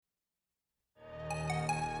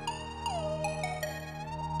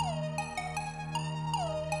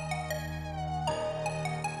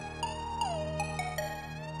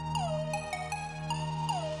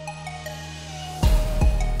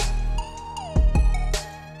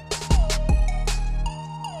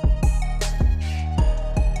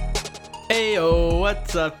Hey, oh,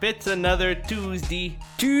 what's up? It's another Tuesday.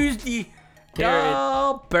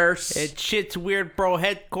 Oh, Bears. At Shit's Weird Bro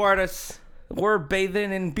headquarters. We're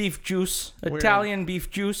bathing in beef juice. Italian beef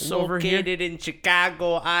juice over here. Located in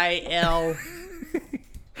Chicago, IL.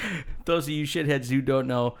 Those of you shitheads who don't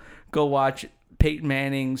know, go watch Peyton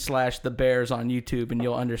Manning / the Bears on YouTube and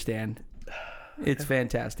you'll understand. It's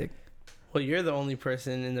fantastic. Well, you're the only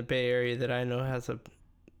person in the Bay Area that I know has a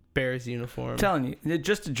Bears uniform. I'm telling you,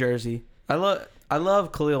 just a jersey. I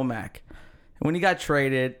love Khalil Mack. When he got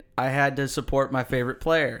traded, I had to support my favorite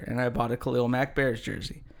player, and I bought a Khalil Mack Bears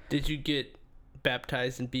jersey. Did you get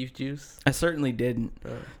baptized in beef juice? I certainly didn't.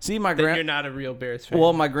 See, Then you're not a real Bears fan.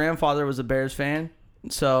 Well, my grandfather was a Bears fan,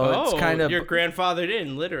 so it's kind of your grandfather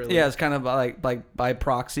didn't, literally. Yeah, it's kind of like by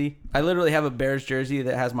proxy. I literally have a Bears jersey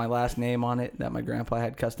that has my last name on it that my grandpa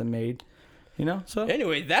had custom made. You know, so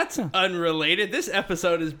anyway, that's unrelated. This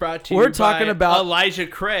episode is brought to you We're talking by about Elijah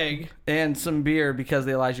Craig and some beer because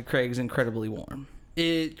the Elijah Craig is incredibly warm.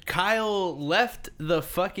 Kyle left the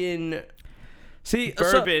fucking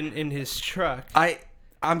bourbon in his truck. I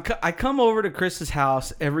come over to Chris's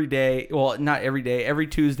house every day. Well, not every day, every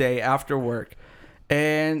Tuesday after work,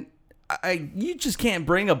 and you just can't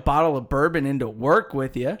bring a bottle of bourbon into work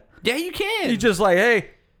with you. Yeah, you can. You just like,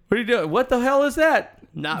 hey, what are you doing? What the hell is that?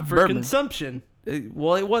 Not for bourbon. Consumption.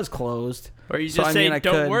 Well, it was closed. Or you just say,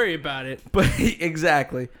 don't worry about it. But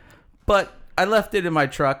exactly. But I left it in my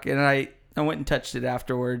truck, and I went and touched it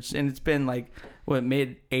afterwards. And it's been like,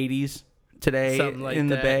 mid-80s today like in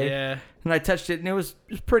the that, Bay. Yeah. And I touched it, and it was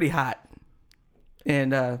pretty hot.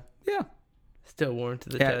 And, yeah. Still warm to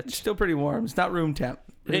the Yeah, touch. still pretty warm. It's not room temp.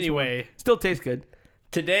 Anyway. Still tastes good.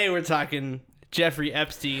 Today we're talking Jeffrey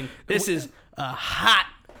Epstein. This is a hot,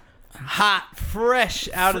 fresh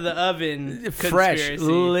out of the oven Fresh, conspiracy.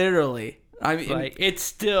 literally. I mean, Like, it's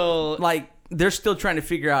still... like, they're still trying to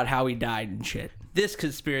figure out how he died and shit. This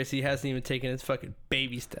conspiracy hasn't even taken its fucking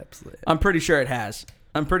baby steps. I'm pretty sure it has.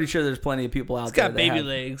 I'm pretty sure there's plenty of people out there It's got baby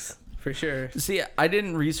legs, for sure. See, I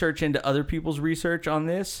didn't research into other people's research on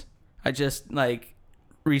this. I just,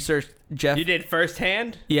 researched Jeff. You did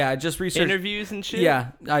firsthand? Yeah, I just researched. Interviews and shit?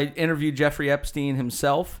 Yeah, I interviewed Jeffrey Epstein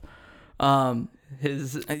himself.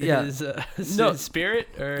 His spirit?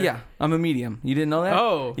 Or? Yeah, I'm a medium. You didn't know that?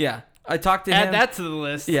 Oh. Yeah. I talked to him. Add that to the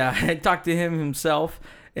list. Yeah, I talked to him himself,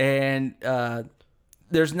 and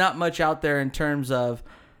there's not much out there in terms of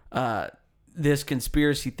this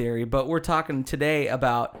conspiracy theory, but we're talking today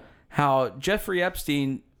about how Jeffrey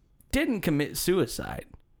Epstein didn't commit suicide.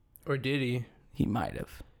 Or did he? He might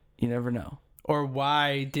have. You never know. Or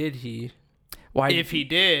why did he? Why? If he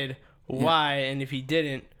did, why? Yeah. And if he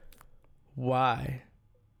didn't, why?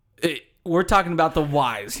 We're talking about the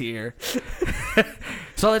whys here.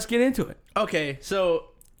 So let's get into it. Okay,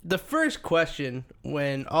 so the first question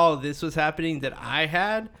when all of this was happening that I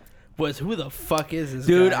had was, who the fuck is this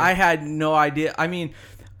dude? guy? I had no idea. I mean,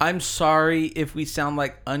 I'm sorry if we sound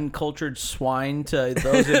like uncultured swine to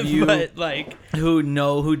those of you but, who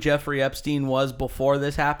know who Jeffrey Epstein was before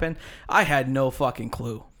this happened. I had no fucking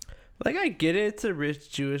clue. I get it. It's a rich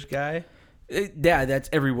Jewish guy. Yeah, that's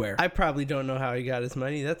everywhere. I probably don't know how he got his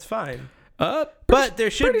money. That's fine. But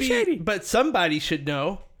there should be. Shady. But somebody should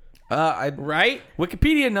know. Right?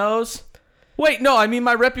 Wikipedia knows. Wait, no, I mean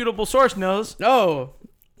my reputable source knows. Oh,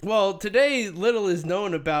 well, today little is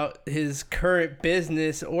known about his current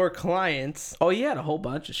business or clients. Oh, he had a whole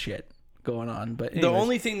bunch of shit going on, but anyways. The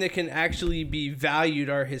only thing that can actually be valued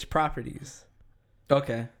are his properties.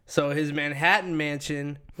 Okay. So his Manhattan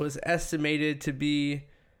mansion was estimated to be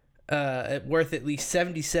worth at least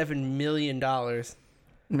 $77 million.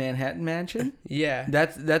 Manhattan Mansion? Yeah.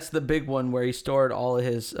 That's the big one where he stored all of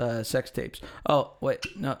his sex tapes. Oh,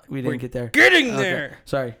 wait. No, we didn't get there. Getting there. Okay.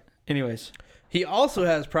 Sorry. Anyways. He also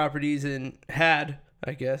has properties in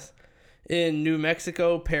New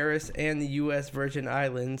Mexico, Paris, and the U.S. Virgin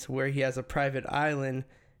Islands, where he has a private island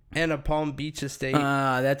and a Palm Beach estate.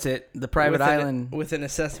 That's it. The private island. With an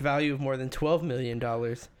assessed value of more than $12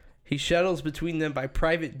 million. He shuttles between them by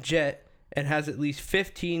private jet and has at least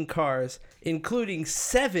 15 cars, including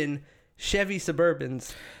 7 Chevy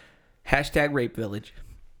Suburbans. Hashtag Rape Village.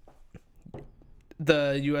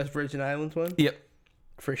 The U.S. Virgin Islands one? Yep.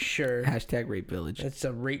 For sure. Hashtag Rape Village. It's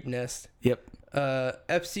a rape nest. Yep.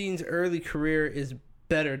 Epstein's early career is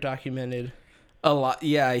better documented. A lot.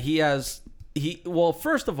 Yeah, well,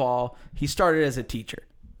 first of all, he started as a teacher.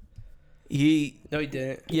 No, he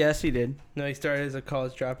didn't. Yes, he did. No, he started as a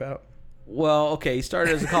college dropout. Well, okay, he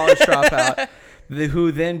started as a college dropout,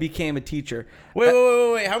 who then became a teacher.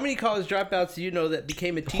 Wait. How many college dropouts do you know that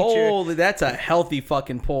became a teacher? Holy, that's a healthy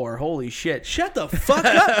fucking pour. Holy shit. Shut the fuck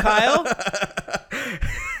up, Kyle.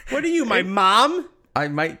 What are you, my mom? I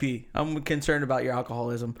might be. I'm concerned about your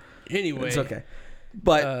alcoholism. Anyway, It's okay.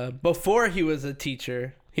 But before he was a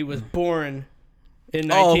teacher, he was born in 1953.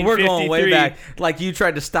 oh, we're going way back. Like you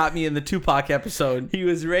tried to stop me in the Tupac episode. He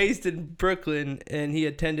was raised in Brooklyn, and he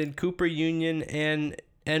attended Cooper Union and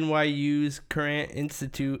NYU's Courant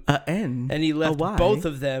Institute. And he left both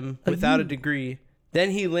of them without a degree.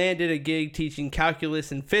 Then he landed a gig teaching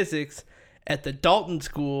calculus and physics at the Dalton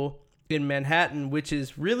School in Manhattan, which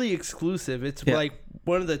is really exclusive. It's like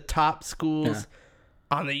one of the top schools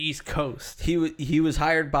on the East Coast. He was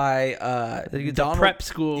hired by It's a prep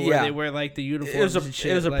school where they wear like the uniforms and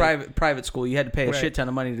shit. It was a like, private school. You had to pay a shit ton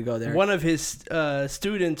of money to go there. One of his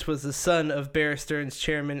students was the son of Bear Stearns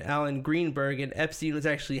chairman Alan Greenberg, and Epstein was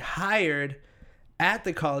actually hired at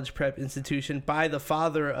the college prep institution by the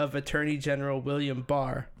father of Attorney General William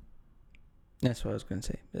Barr. That's what I was going to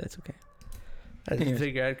say. But that's okay. I just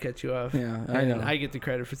figured I'd cut you off. Yeah, I know. I get the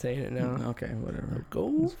credit for saying it now. Okay, whatever.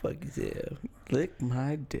 Go fuck yourself. Lick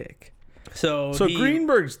my dick. So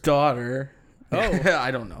Greenberg's daughter. Oh,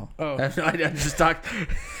 I don't know. Oh, I just talked.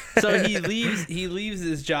 So he leaves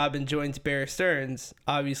his job and joins Bear Stearns,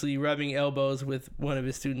 obviously rubbing elbows with one of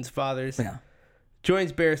his students' fathers. Yeah.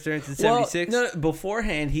 Joins Bear Stearns in 76. No,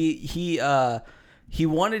 beforehand, he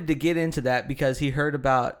wanted to get into that because he heard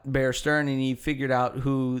about Bear Stearns and he figured out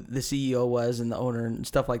who the CEO was and the owner and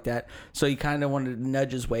stuff like that. So he kind of wanted to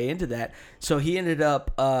nudge his way into that. So he ended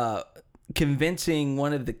up convincing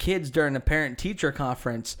one of the kids during a parent-teacher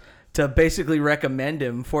conference to basically recommend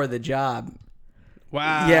him for the job.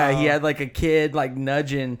 Wow. Yeah, he had like a kid like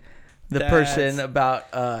nudging the person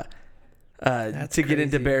about to get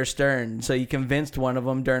into Bear Stearns. So he convinced one of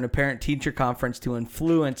them during a parent-teacher conference to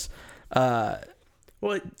influence. Well,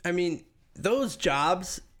 I mean, those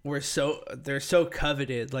jobs they're so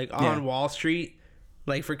coveted, like on Wall Street,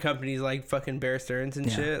 like for companies like fucking Bear Stearns and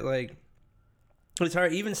shit. Like, it's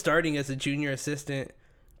hard. Even starting as a junior assistant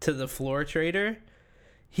to the floor trader,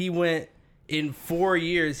 he went in 4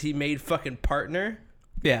 years. He made fucking partner.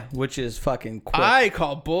 Yeah, which is fucking quick. I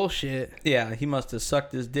call bullshit. Yeah, he must have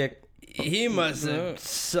sucked his dick. He must have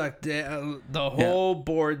sucked the whole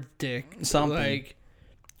board's dick. Something. Like,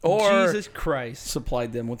 or Jesus Christ.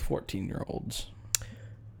 Supplied them with 14-year-olds.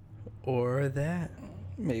 Or that.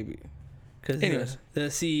 Maybe. Because the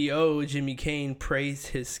CEO, Jimmy Kane, praised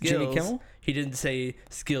his skills. Jimmy Kimmel? He didn't say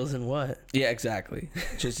skills in what. Yeah, exactly.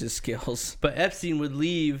 Just his skills. But Epstein would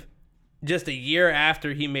leave just a year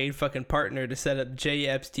after he made fucking partner to set up J.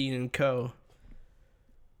 Epstein and Co.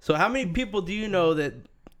 So how many people do you know that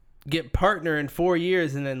get partner in 4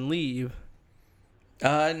 years and then leave?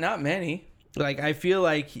 Not many. Like, I feel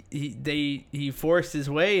like he forced his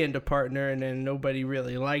way into partner and then nobody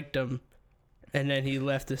really liked him. And then he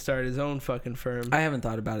left to start his own fucking firm. I haven't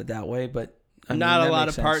thought about it that way, but not a lot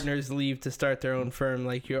of partners leave to start their own firm.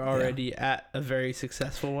 Like, you're already at a very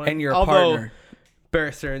successful one. And you're a partner.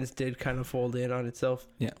 Bear Stearns did kind of fold in on itself.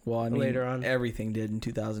 Yeah, well, I mean, later on, everything did in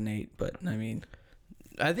 2008, but I mean,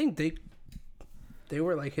 I think they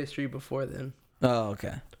were like history before then. Oh,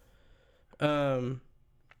 okay.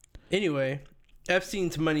 Anyway,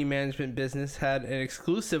 Epstein's money management business had an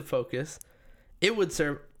exclusive focus. It would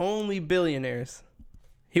serve only billionaires.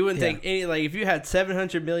 He wouldn't take any, like, if you had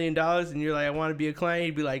 $700 million and you're like, I want to be a client,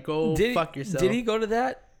 he'd be like, go fuck yourself. Did he go to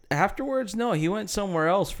that afterwards? No, he went somewhere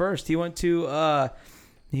else first. He founded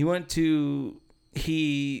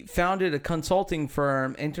a consulting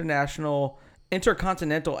firm,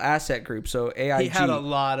 Intercontinental Asset Group, so AIG. He had a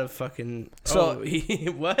lot of fucking...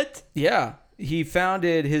 what? Yeah. He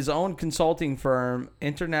founded his own consulting firm,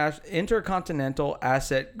 Intercontinental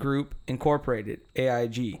Asset Group Incorporated,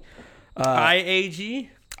 AIG. IAG?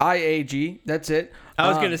 IAG, that's it. I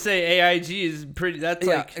was going to say AIG is pretty... That's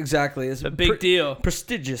like... exactly. It's a big deal.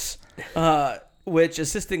 Prestigious. Which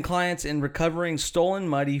assisting clients in recovering stolen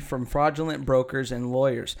money from fraudulent brokers and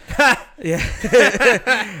lawyers.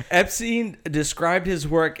 Yeah. Epstein described his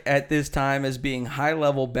work at this time as being a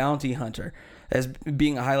high-level bounty hunter.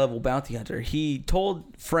 He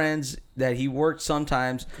told friends that he worked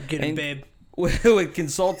sometimes with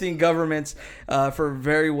consulting governments for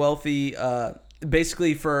very wealthy,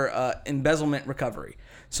 basically for embezzlement recovery.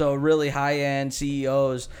 So really high-end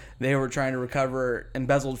CEOs, they were trying to recover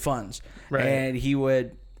embezzled funds. Right. And he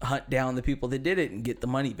would hunt down the people that did it and get the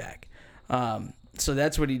money back. So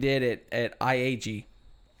that's what he did at IAG.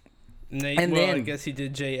 Then I guess he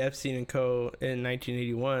did J. Epstein and Co. in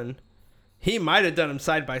 1981. He might have done them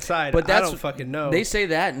side by side, but I don't fucking know. They say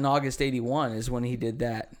that in August 81 is when he did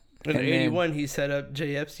that. In 81, he set up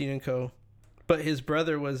J. Epstein and Co. But his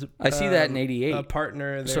brother was... I see that in 88. A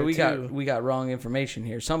partner there, so we got wrong information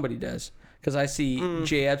here. Somebody does. because I see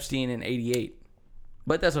Jay Epstein in 88.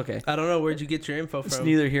 But that's okay. I don't know. Where'd you get your info from? It's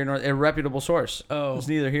neither here nor a reputable source. Oh. It's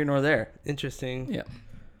neither here nor there. Interesting. Yeah.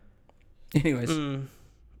 Anyways.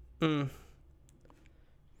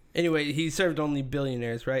 Anyway, he served only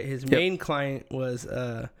billionaires, right? His main client was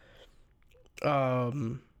the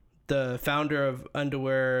founder of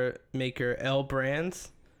underwear maker L Brands,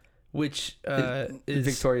 which is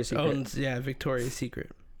Victoria's Secret. Owns, Victoria's Secret.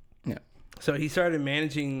 Yeah. So he started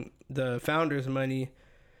managing the founder's money.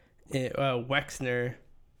 Wexner,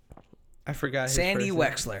 I forgot his Sandy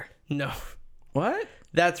first name. Wexler. No. What?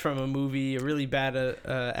 That's from a movie, a really bad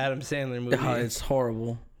Adam Sandler movie. Oh, it's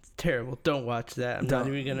horrible. It's terrible. Don't watch that. I'm not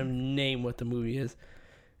even going to name what the movie is.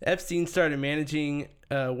 Epstein started managing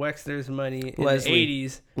Wexner's money in the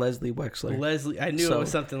 80s. Leslie Wexler. I knew it was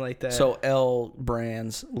something like that. So L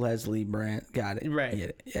Brands, Leslie Brand. Got it. Right. Get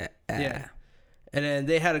it. Yeah. Yeah. And then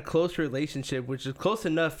they had a close relationship, which is close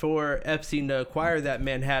enough for Epstein to acquire that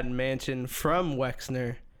Manhattan mansion from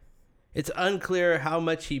Wexner. It's unclear how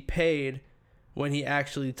much he paid when he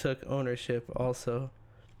actually took ownership also.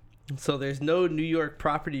 So there's no New York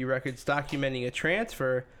property records documenting a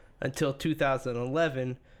transfer until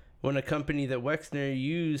 2011, when a company that Wexner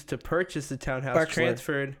used to purchase the townhouse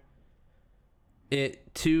transferred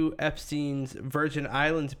it to Epstein's Virgin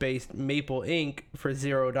Islands-based Maple Inc. for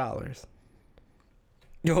 $0.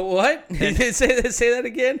 What? Say that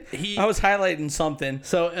again? I was highlighting something.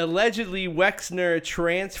 So allegedly, Wexner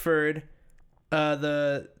transferred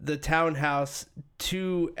the townhouse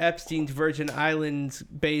to Epstein's Virgin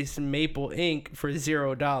Islands-based Maple Inc. for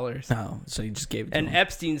 $0. Oh, so he just gave it to and him.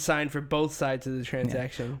 Epstein signed for both sides of the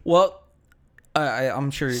transaction. Yeah. Well,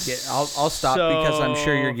 I'm sure you're getting. I'll stop because I'm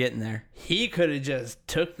sure you're getting there. He could have just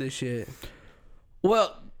took the shit.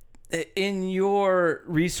 Well, in your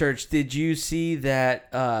research, did you see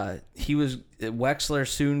that Wexler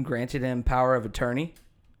soon granted him power of attorney?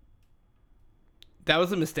 That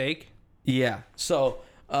was a mistake. Yeah. So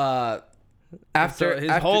after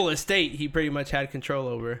his whole estate, he pretty much had control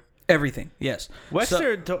over everything. Yes.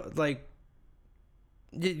 Wexner,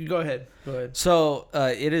 go ahead. So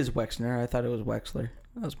it is Wexner. I thought it was Wexler.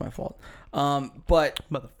 That was my fault. But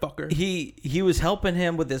motherfucker, he was helping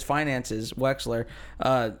him with his finances. Wexner.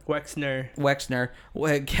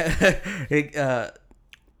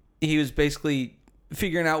 He was basically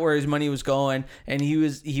figuring out where his money was going, and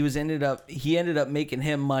he ended up making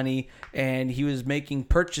him money, and he was making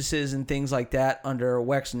purchases and things like that under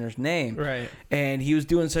Wexner's name. Right. And he was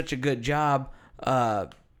doing such a good job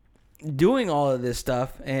doing all of this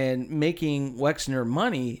stuff and making Wexner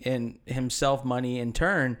money and himself money in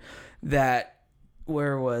turn, that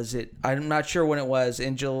where was it? I'm not sure when it was.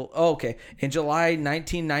 In July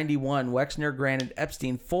 1991, Wexner granted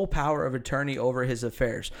Epstein full power of attorney over his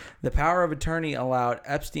affairs. The power of attorney allowed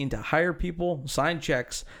Epstein to hire people, sign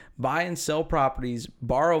checks, buy and sell properties,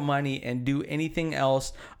 borrow money, and do anything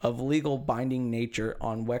else of legal binding nature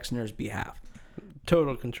on Wexner's behalf.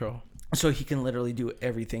 Total control. So he can literally do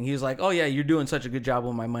everything. He was like, "Oh yeah, you're doing such a good job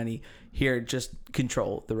with my money. Here, just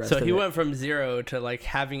control the rest of it." So he went from zero to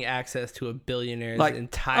having access to a billionaire's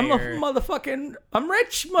entire. I'm rich, motherfucker.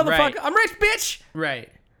 Right. I'm rich, bitch. Right.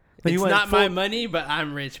 It's not my money, but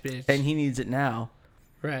I'm rich, bitch. And he needs it now.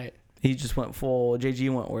 Right. He just went full J.G.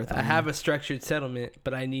 Wentworth. I have a structured settlement,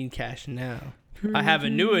 but I need cash now. I have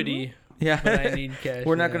annuity. Yeah, but I need cash.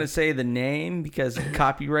 We're not going to say the name because of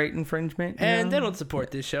copyright infringement. And they don't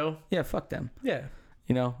support this show. Yeah, fuck them. Yeah.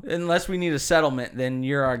 Unless we need a settlement, then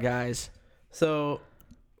you're our guys. So,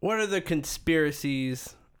 what are the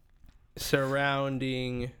conspiracies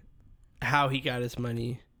surrounding how he got his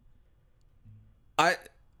money? I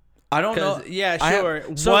don't know. Yeah, sure.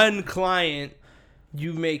 One client,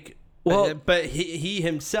 you make... Well, but he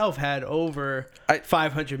himself had over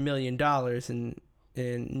 $500 million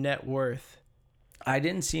in net worth. I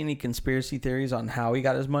didn't see any conspiracy theories on how he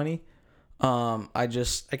got his money. I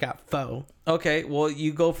got faux. Okay, well,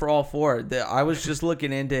 you go for all four. I was just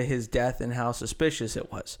looking into his death and how suspicious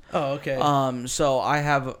it was. Oh, okay. So I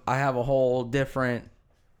have a whole different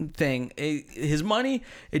thing. His money,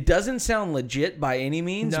 it doesn't sound legit by any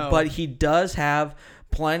means, but he does have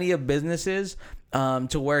plenty of businesses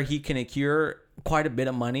to where he can accrue quite a bit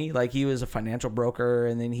of money. Like, he was a financial broker,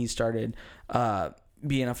 and then he started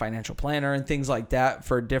being a financial planner and things like that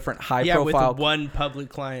for different high profile. With one public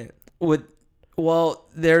client.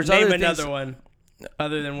 There's Name other another things. one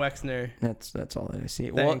other than Wexner. That's all that I see.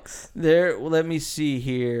 Thanks. Let me see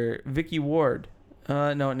here. Vicky Ward.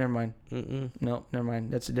 No, never mind. No, never mind.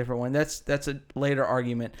 That's a different one. That's a later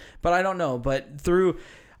argument. But I don't know. But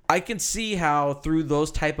I can see how through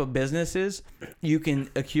those type of businesses you can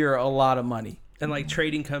accrue a lot of money. And like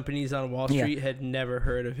trading companies on Wall Street had never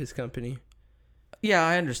heard of his company. Yeah,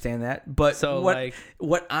 I understand that, but so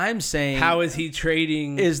what I'm saying, how is he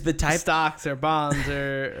trading? Is the type stocks or bonds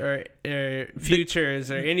or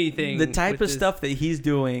futures or anything? The type of stuff that he's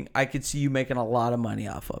doing, I could see you making a lot of money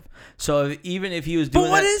off of. So even if he was doing,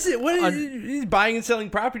 but what is it? What is he's buying and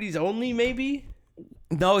selling properties only? Maybe.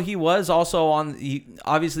 No, he was also on.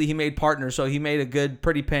 Obviously, he made partners, so he made a good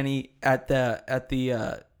pretty penny at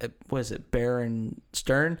the what is it, Bear and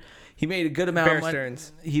Stern. He made a good amount of money.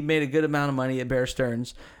 Stearns. He made a good amount of money at Bear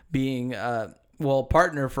Stearns, being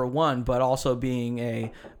partner for one, but also being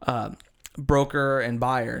a broker and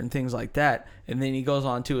buyer and things like that. And then he goes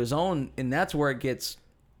on to his own, and that's where it gets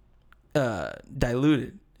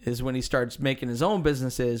diluted. Is when he starts making his own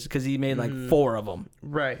businesses, because he made like 4 of them.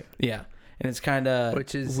 Right. Yeah. And it's kind of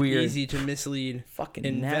which is weird. Easy to mislead fucking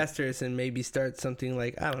investors and maybe start something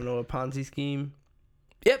like, I don't know, a Ponzi scheme.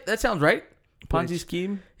 Yep, that sounds right. Ponzi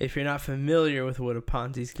scheme. If you're not familiar with what a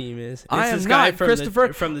Ponzi scheme is, I am not,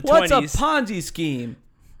 Christopher. From the what's 20s. A Ponzi scheme?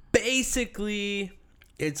 Basically,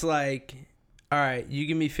 it's like, all right, you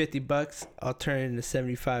give me $50, I'll turn it into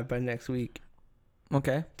 75 by next week.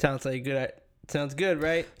 Okay, sounds good,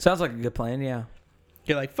 right? Sounds like a good plan. Yeah.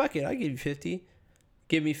 You're like, fuck it, I'll give you 50.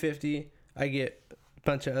 Give me 50. I get a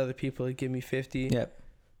bunch of other people to give me 50. Yep.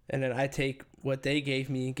 And then I take what they gave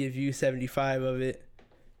me and give you 75 of it.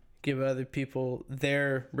 Give other people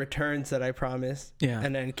their returns that I promised. Yeah.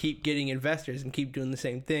 And then keep getting investors and keep doing the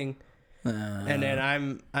same thing. And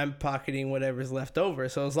then I'm pocketing whatever's left over.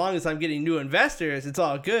 So as long as I'm getting new investors, it's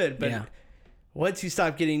all good. But once you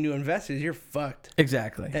stop getting new investors, you're fucked.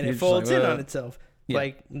 Exactly. And it folds in on itself. Yeah.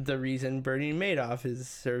 Like the reason Bernie Madoff is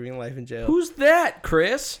serving life in jail. Who's that,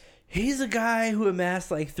 Chris? He's a guy who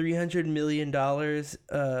amassed like $300 million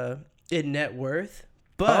in net worth.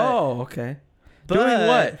 But, okay. Doing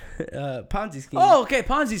what? Ponzi scheme. Oh, okay.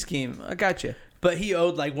 Ponzi scheme. I got you. But he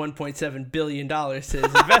owed like $1.7 billion to his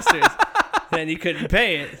investors. And he couldn't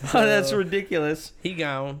pay it. So that's ridiculous. He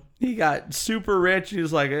gone. He got super rich. He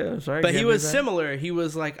was like, sorry. But he was similar. He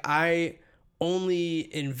was like, I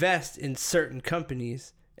only invest in certain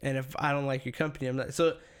companies. And if I don't like your company, I'm not.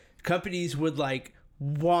 So companies would like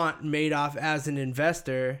want Madoff as an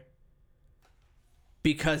investor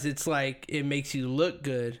because it's like it makes you look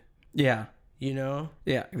good. Yeah. You know?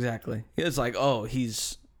 Yeah, exactly. It's like,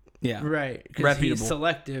 he's right, because he's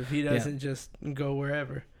selective. He doesn't just go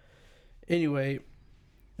wherever. Anyway,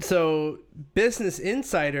 so Business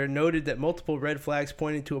Insider noted that multiple red flags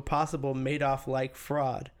pointed to a possible Madoff-like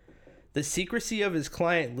fraud. The secrecy of his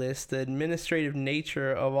client list, the administrative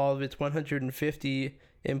nature of all of its 150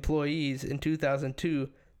 employees in 2002,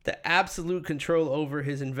 the absolute control over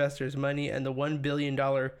his investors' money, and the $1 billion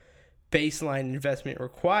baseline investment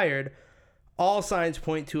required, all signs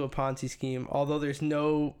point to a Ponzi scheme, although there's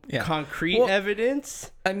no concrete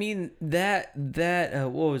evidence. I mean, that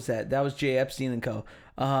what was that? That was Jay Epstein and Co.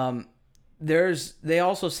 They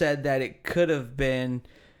also said that he could have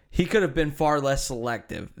been far less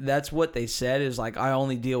selective. That's what they said, is like, I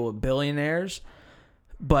only deal with billionaires,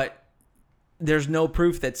 but there's no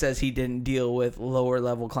proof that says he didn't deal with lower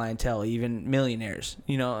level clientele, even millionaires.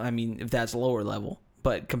 You know, I mean, if that's lower level,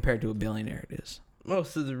 but compared to a billionaire, it is.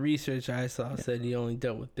 Most of the research I saw said he only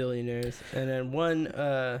dealt with billionaires. And then one,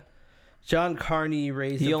 John Carney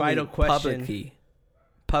raised a vital question.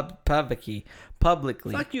 Publicly.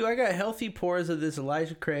 Fuck you, I got healthy pours of this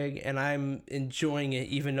Elijah Craig, and I'm enjoying it,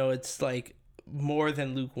 even though it's like more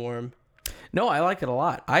than lukewarm. No, I like it a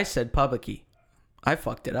lot. I said publicly. I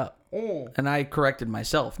fucked it up. Oh. And I corrected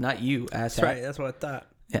myself, not you, asshat. That's right, that's what I thought.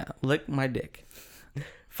 Yeah, lick my dick.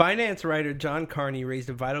 Finance writer John Carney raised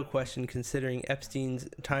a vital question considering Epstein's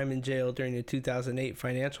time in jail during the 2008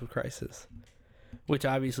 financial crisis, which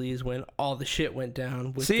obviously is when all the shit went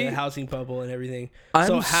down with the housing bubble and everything.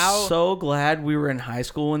 I'm so glad we were in high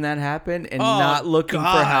school when that happened and not looking for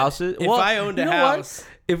houses. If I owned a house,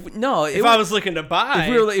 if I was looking to buy,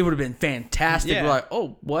 it would have been fantastic. Yeah. We're like,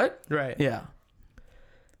 oh, what? Right. Yeah.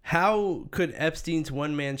 How could Epstein's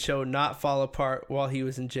one-man show not fall apart while he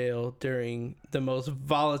was in jail during the most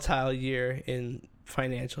volatile year in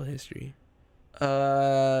financial history? He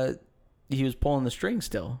was pulling the string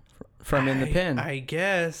still from in the pen. I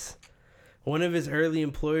guess. One of his early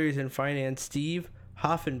employers in finance, Steve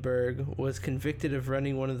Hoffenberg, was convicted of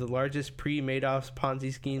running one of the largest pre-Madoff's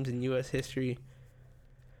Ponzi schemes in U.S. history.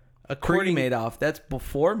 Pre-Madoff. That's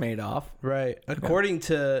before Madoff. Right. According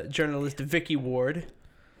to journalist Vicky Ward,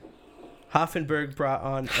 Hoffenberg brought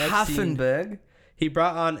on Epstein. He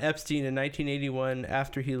brought on Epstein in 1981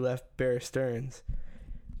 after he left Bear Stearns.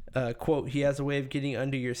 Quote, he has a way of getting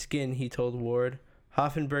under your skin, he told Ward.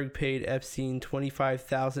 Hoffenberg paid Epstein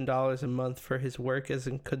 $25,000 a month for his work as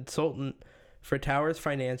a consultant for Towers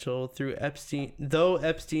Financial through Epstein. Though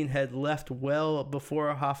Epstein had left well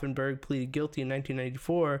before Hoffenberg pleaded guilty in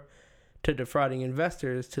 1994 to defrauding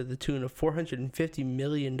investors to the tune of $450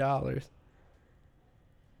 million.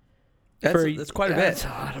 That's quite a bit. That's a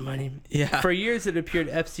lot of money. Yeah. For years, it appeared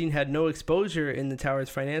Epstein had no exposure in the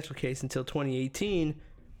Towers Financial case until 2018,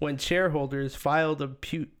 when shareholders filed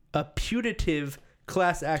a putative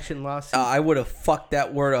class action lawsuit. I would have fucked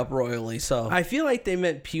that word up royally. So I feel like they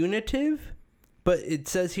meant punitive, but it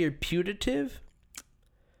says here putative.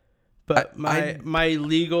 But my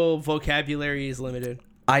legal vocabulary is limited.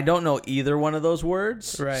 I don't know either one of those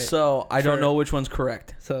words. Right. So I don't know which one's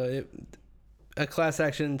correct. So a class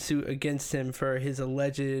action suit against him for his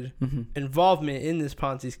alleged involvement in this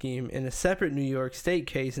Ponzi scheme. In a separate New York State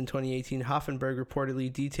case in 2018, Hoffenberg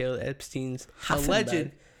reportedly detailed Epstein's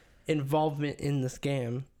alleged involvement in the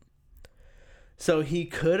scam. So he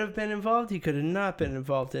could have been involved. He could have not been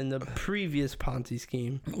involved in the previous Ponzi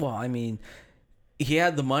scheme. Well, I mean, he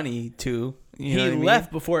had the money to. He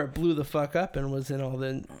left before it blew the fuck up and was in all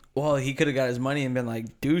the... Well, he could have got his money and been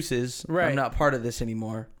like, deuces, right. I'm not part of this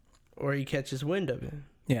anymore. Or he catches wind of it.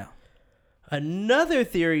 Yeah. Another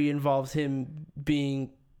theory involves him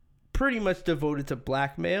being pretty much devoted to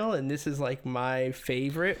blackmail, and this is like my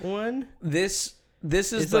favorite one. This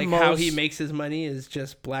is it's the like most... how he makes his money is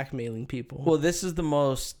just blackmailing people. Well, this is the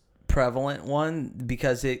most prevalent one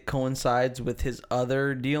because it coincides with his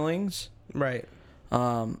other dealings. Right.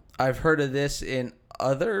 I've heard of this in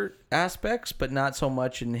other aspects, but not so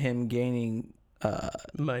much in him gaining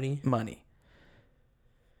money.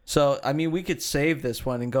 So, I mean, we could save this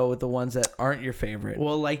one and go with the ones that aren't your favorite.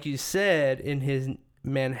 Well, like you said, in his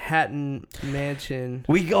Manhattan mansion...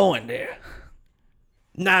 We going there.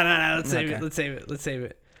 No. Let's save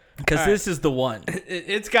it. Because this is the one.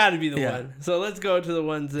 It's got to be the one. So let's go to the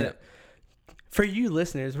ones that... Yeah. For you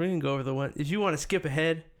listeners, we're going to go over the one... If you want to skip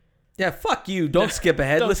ahead... Yeah, fuck you. Don't skip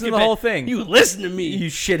ahead. Listen to the whole thing. You listen to me. You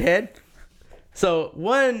shithead. So,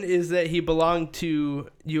 one is that he belonged to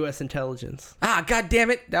U.S. intelligence. Ah, God damn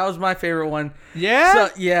it. That was my favorite one. Yeah? So,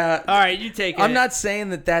 yeah. All right, you take it. I'm not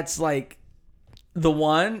saying that that's, like, the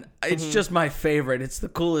one. It's just my favorite. It's the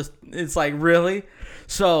coolest. It's like, really?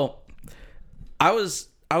 So, I'm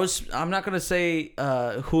not going to say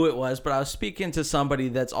who it was, but I was speaking to somebody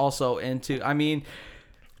that's also into, I mean...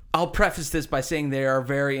 I'll preface this by saying they are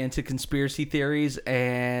very into conspiracy theories,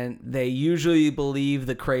 and they usually believe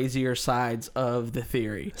the crazier sides of the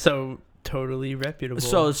theory. So, totally reputable.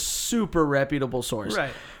 So, super reputable source.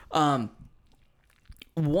 Right.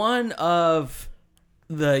 One of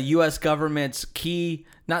the U.S. government's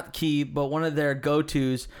one of their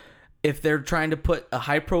go-tos, if they're trying to put a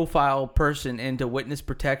high-profile person into witness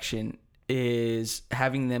protection, is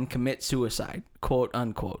having them commit suicide, quote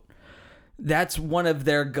unquote. That's one of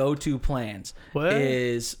their go-to plans. What?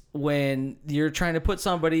 Is when you're trying to put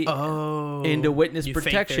somebody into witness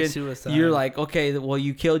protection, you're like, okay, well,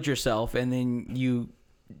 you killed yourself, and then you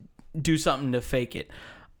do something to fake it.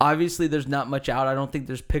 Obviously, there's not much out. I don't think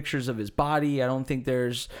there's pictures of his body. I don't think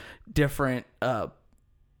there's different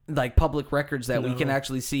like public records that we can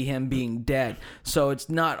actually see him being dead. So it's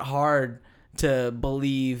not hard to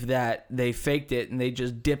believe that they faked it and they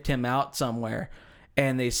just dipped him out somewhere,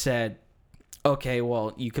 and they said, okay,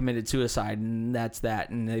 well, you committed suicide, and that's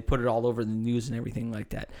that. And they put it all over the news and everything like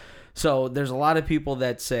that. So there's a lot of people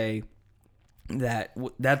that say that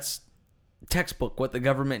that's textbook what the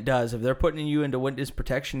government does. If they're putting you into witness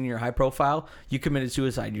protection and you're high profile, you committed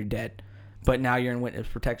suicide, you're dead. But now you're in witness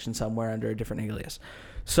protection somewhere under a different alias.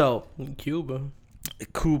 So Cuba.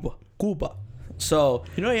 So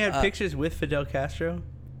you know he had pictures with Fidel Castro?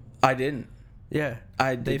 I didn't. Yeah.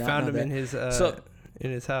 They found him in his... in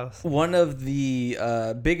his house. One of the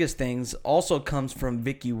biggest things also comes from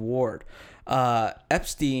Vicky Ward.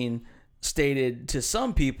 Epstein stated to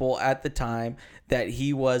some people at the time that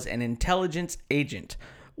he was an intelligence agent.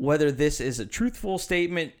 Whether this is a truthful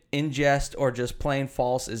statement, in jest, or just plain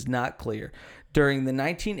false is not clear. During the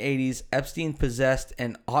 1980s, Epstein possessed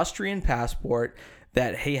an Austrian passport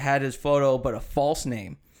that he had his photo but a false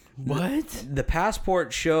name. What? The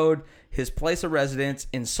passport showed his place of residence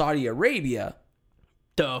in Saudi Arabia.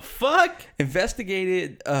 The fuck?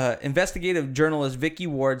 Investigative journalist Vicky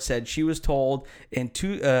Ward said she was told in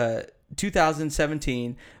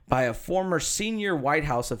 2017 by a former senior White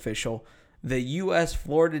House official, the U.S.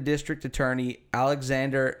 Florida District Attorney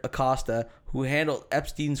Alexander Acosta, who handled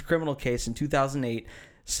Epstein's criminal case in 2008,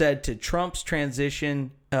 said to Trump's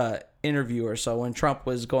transition interviewer. So when Trump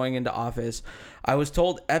was going into office, I was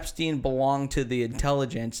told Epstein belonged to the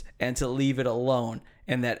intelligence and to leave it alone,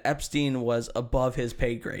 and that Epstein was above his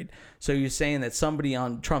pay grade. So you're saying that somebody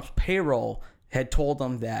on Trump's payroll had told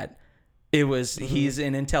him that it was he's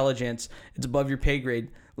in intelligence, it's above your pay grade,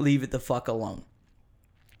 leave it the fuck alone.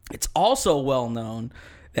 It's also well known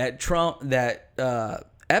that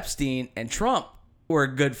Epstein and Trump were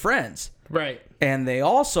good friends. Right. And they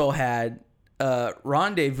also had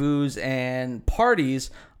rendezvous and parties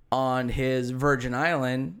on his Virgin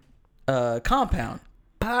Island compound.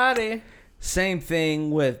 Party. Same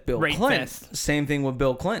thing with Bill Clinton. Fest. Same thing with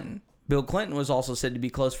Bill Clinton. Bill Clinton was also said to be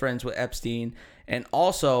close friends with Epstein and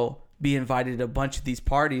also be invited to a bunch of these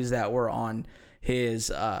parties that were on his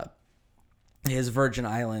Virgin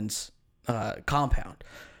Islands compound.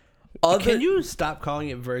 Can you stop calling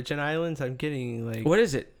it Virgin Islands? I'm getting like... What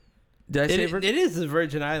is it? Did I say Virgin? It is the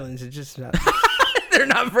Virgin Islands. It's just not... They're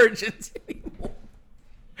not virgins anymore.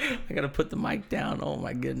 I gotta put the mic down. Oh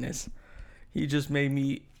my goodness. He just made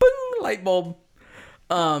me... Boom, light bulb.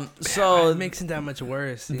 So... It makes it that much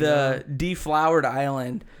worse. The deflowered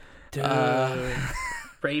island. Dude.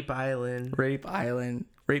 Rape Island.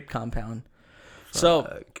 Rape compound. Fuck.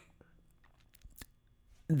 So...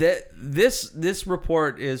 This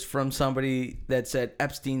report is from somebody that said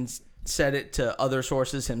Epstein said it to other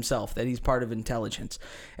sources himself, that he's part of intelligence.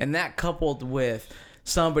 And that coupled with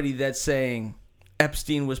somebody that's saying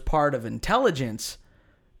Epstein was part of intelligence,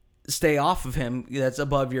 stay off of him, that's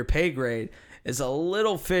above your pay grade, is a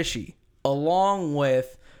little fishy, along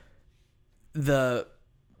with the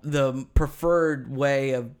preferred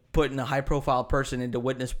way of putting a high-profile person into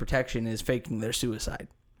witness protection is faking their suicide.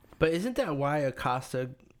 But isn't that why Acosta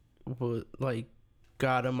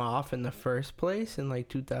got him off in the first place in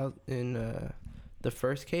 2000 in the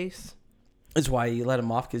first case? Is why you let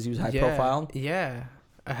him off because he was high profile? Yeah.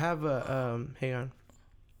 I have a hang on.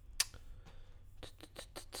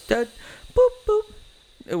 Boop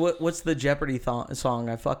boop. What's the Jeopardy song?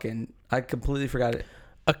 I completely forgot it.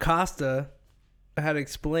 Acosta had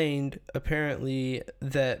explained apparently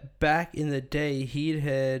that back in the day he'd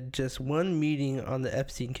had just one meeting on the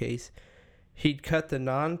Epstein case. He'd cut the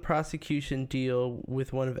non-prosecution deal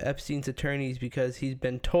with one of Epstein's attorneys because he'd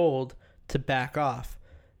been told to back off,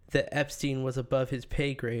 that Epstein was above his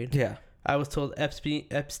pay grade. Yeah. I was told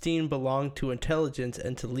Epstein belonged to intelligence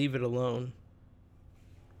and to leave it alone.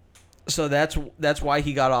 So that's why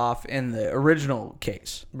he got off in the original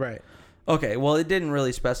case. Right. Okay, well, it didn't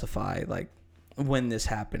really specify when this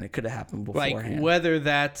happened. It could have happened beforehand. Whether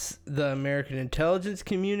that's the American intelligence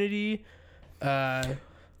community, the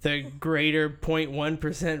greater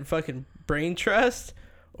 0.1% fucking brain trust,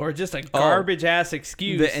 or just a garbage ass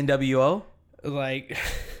excuse. The NWO?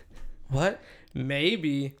 What?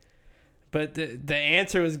 Maybe. But the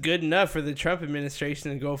answer was good enough for the Trump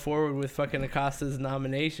administration to go forward with fucking Acosta's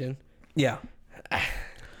nomination. Yeah.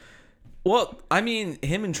 Well, I mean,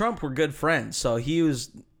 him and Trump were good friends, so he was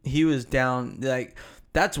down.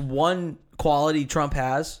 That's one quality Trump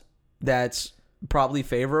has that's probably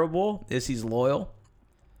favorable, is he's loyal.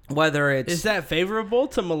 Whether it's... Is that favorable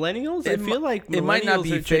to millennials? I feel like millennials might not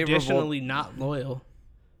be traditionally not loyal.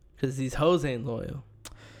 Because these hoes ain't loyal.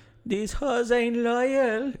 These hoes ain't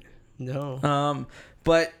loyal. No.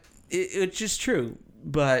 But it's just true.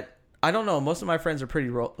 But I don't know. Most of my friends are pretty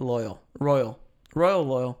loyal. Royal.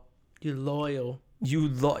 You're loyal.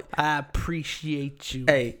 I appreciate you.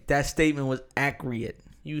 Hey, that statement was accurate.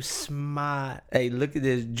 You smart. Hey, look at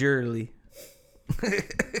this jewelry.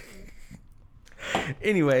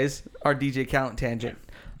 Anyways, our DJ Khaled tangent.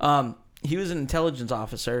 He was an intelligence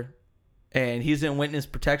officer, and he's in witness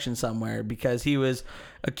protection somewhere because he was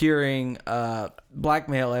accruing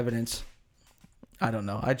blackmail evidence. I don't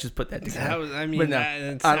know. I just put that together.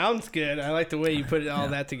 That sounds good. I like the way you put all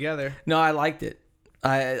that together. No, I liked it.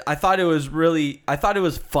 I thought it was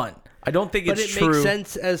fun. I don't think it's true. But it makes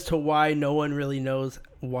sense as to why no one really knows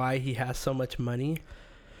why he has so much money.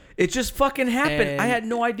 It just fucking happened. I had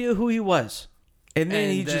no idea who he was. And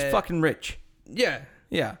then he's just fucking rich. Yeah.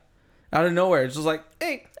 Yeah. Out of nowhere. It's just like,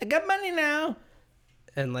 hey, I got money now.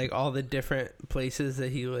 And all the different places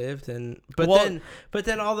that he lived, but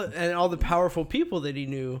then all the powerful people that he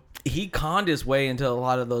knew. He conned his way into a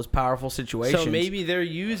lot of those powerful situations. So maybe they're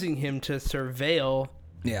using him to surveil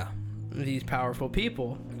these powerful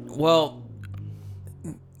people. Well,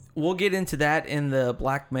 we'll get into that in the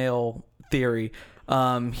blackmail theory.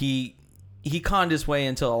 He conned his way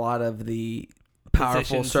into a lot of the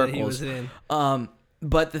powerful circles. That he was in.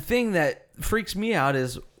 But the thing that freaks me out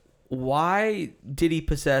is, why did he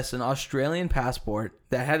possess an Australian passport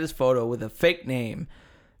that had his photo with a fake name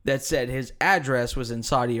that said his address was in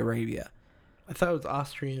Saudi Arabia. I thought it was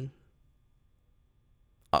Austrian.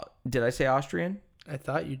 Did I say Austrian? I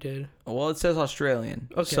thought you did. Well, it says Australian.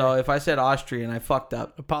 Okay. So if I said Austrian, I fucked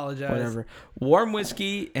up. Apologize. Whatever. Warm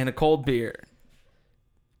whiskey and a cold beer.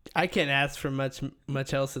 I can't ask for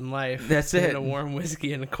much else in life. That's than it. A warm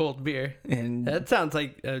whiskey and a cold beer. And that sounds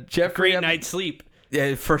like a Jeffrey, great night's sleep.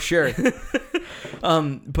 Yeah, for sure.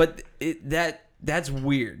 But that's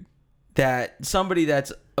weird. That somebody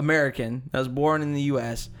that's American, that was born in the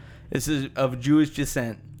U.S., this is of Jewish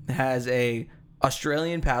descent, has a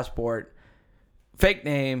Australian passport, fake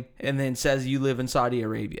name, and then says you live in Saudi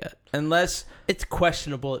Arabia. Unless it's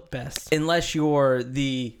questionable at best. Unless you're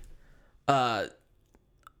the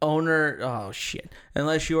owner. Oh shit!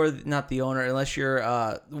 Unless you're not the owner, unless you're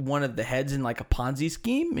one of the heads in like a Ponzi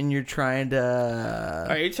scheme, and you're trying to.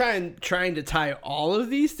 Are you trying to tie all of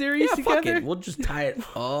these theories together? Fuck it. We'll just tie it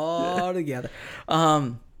all together.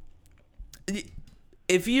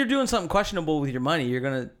 If you're doing something questionable with your money, you're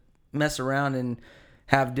gonna mess around and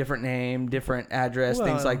have different name, different address,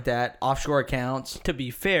 things like that, offshore accounts. To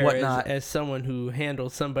be fair, whatnot. As someone who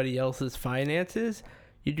handles somebody else's finances,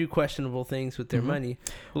 you do questionable things with their money.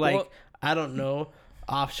 Like, I don't know,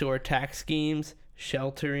 offshore tax schemes,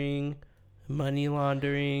 sheltering, money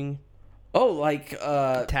laundering.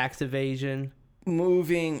 Tax evasion.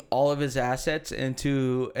 Moving all of his assets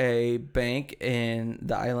into a bank in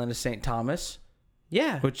the island of St. Thomas.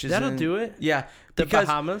 Yeah, that'll do it. Yeah. The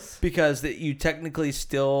Bahamas. Because you technically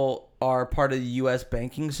still are part of the U.S.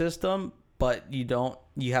 banking system, but you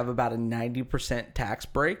have about a 90% tax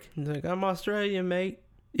break. He's like, I'm Australian, mate.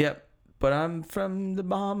 Yep, but I'm from the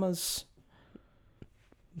Bahamas.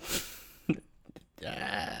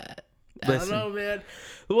 I don't know, man.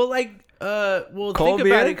 Well, Cold think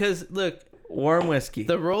beer? about it, because, look. Warm whiskey.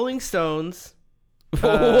 The Rolling Stones.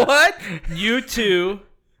 What? U2.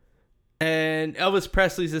 And Elvis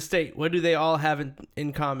Presley's estate. What do they all have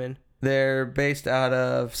in common? They're based out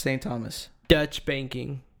of St. Thomas. Dutch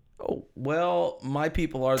banking. Oh, well, my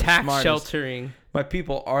people are the smartest. Tax sheltering. My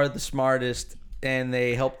people are the smartest, and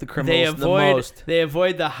they help the criminals the most. They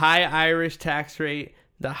avoid the high Irish tax rate,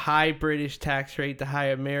 the high British tax rate, the high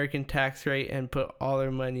American tax rate, and put all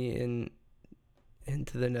their money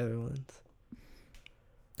into the Netherlands.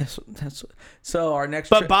 So our next.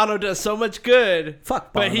 But Bono does so much good.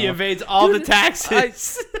 Fuck Bono. But he evades all the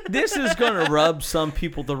taxes. This is gonna rub some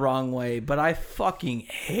people the wrong way, but I fucking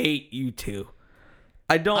hate U2.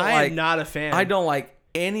 I am not a fan. I don't like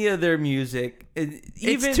any of their music.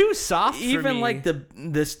 It's too soft for me. Even like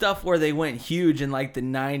the stuff where they went huge in like the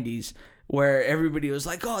 90s, where everybody was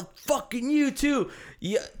like, "Oh, fucking U2."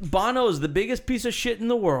 Yeah, Bono is the biggest piece of shit in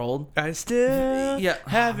the world. I still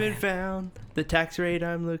haven't found the tax rate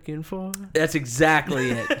I'm looking for. That's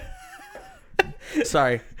exactly it.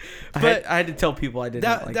 Sorry, but I had to tell people I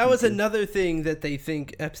didn't. That was another thing that they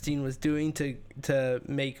think Epstein was doing to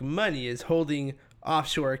make money, is holding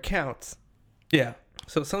offshore accounts. Yeah.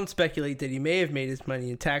 So some speculate that he may have made his money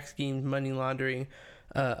in tax schemes, money laundering.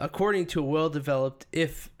 According to a well-developed,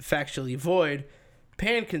 if factually void,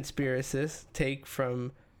 pan-conspiracist take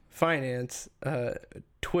from finance,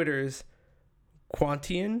 Twitter's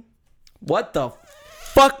Quantian. What the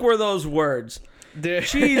fuck were those words?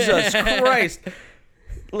 Jesus Christ.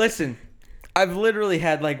 Listen, I've literally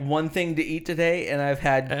had like one thing to eat today, and I've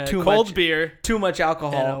had cold beer, too much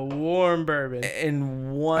alcohol, and a warm bourbon.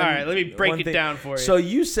 And one. All right, let me break it down for you. So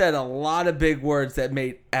you said a lot of big words that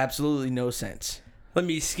made absolutely no sense. Let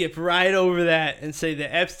me skip right over that and say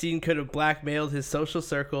that Epstein could have blackmailed his social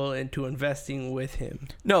circle into investing with him.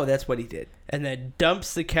 No, that's what he did. And then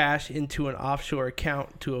dumps the cash into an offshore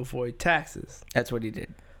account to avoid taxes. That's what he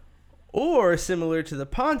did. Or, similar to the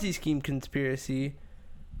Ponzi scheme conspiracy,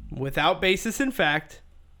 without basis in fact,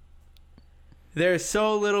 there's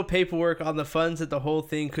so little paperwork on the funds that the whole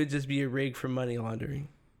thing could just be a rig for money laundering.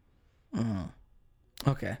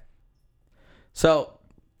 Okay. So...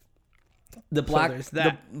 The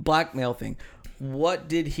blackmail thing. What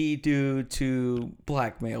did he do to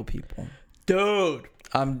blackmail people? Dude.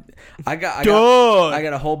 I got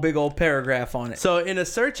a whole big old paragraph on it. So in a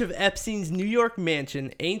search of Epstein's New York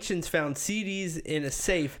mansion, ancients found CDs in a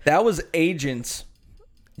safe. That was agents.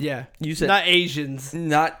 Yeah. You said not Asians.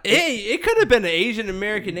 Hey, it could have been an Asian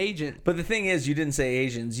American agent. But the thing is, you didn't say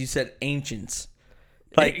Asians, you said ancients.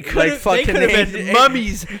 They could have been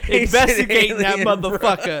mummies investigating that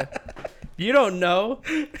motherfucker. You don't know.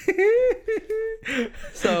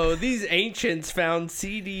 So these ancients found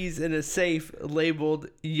CDs in a safe labeled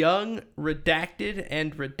Young, Redacted,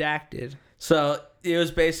 and Redacted. So it was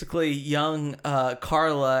basically young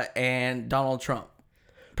Carla and Donald Trump.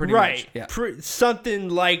 Pretty right. much. Yeah. Something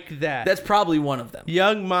like that. That's probably one of them.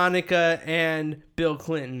 Young Monica and Bill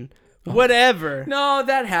Clinton. Whatever. No,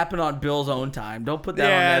 that happened on Bill's own time. Don't put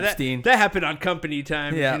that on Epstein. That happened on company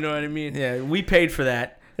time, if you know what I mean. Yeah, we paid for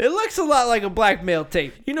that. It looks a lot like a blackmail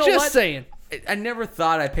tape. You know Just what? saying. I never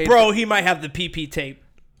thought I paid Bro, he might have the PP tape.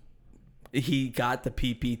 He got the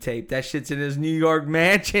PP tape. That shit's in his New York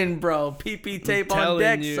mansion, bro. PP tape on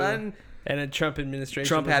deck, son. And a Trump administration.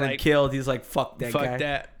 Trump had him killed. He's like, fuck that guy. Fuck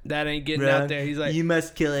that. That ain't getting out there. He's like, you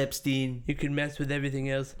must kill Epstein. You can mess with everything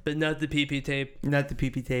else, but not the PP tape. Not the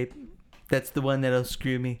PP tape. That's the one that'll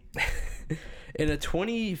screw me. In a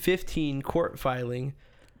 2015 court filing,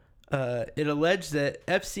 it alleged that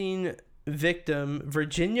Epstein victim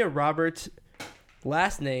Virginia Roberts,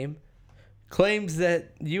 last name, claims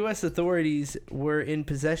that U.S. authorities were in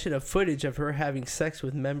possession of footage of her having sex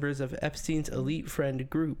with members of Epstein's elite friend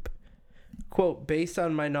group. Quote, based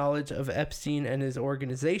on my knowledge of Epstein and his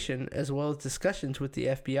organization, as well as discussions with the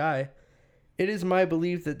FBI, it is my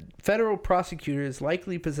belief that federal prosecutors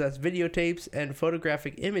likely possess videotapes and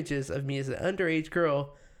photographic images of me as an underage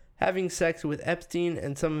girl having sex with Epstein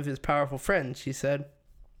and some of his powerful friends, she said.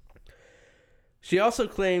 She also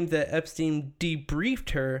claimed that Epstein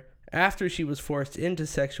debriefed her after she was forced into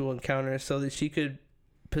sexual encounters so that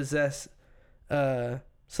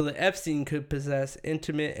Epstein could possess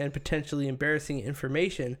intimate and potentially embarrassing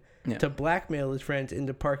information to blackmail his friends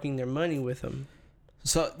into parking their money with him.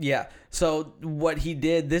 So what he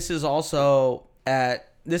did, this is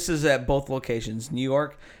at both locations, New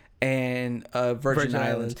York and Virgin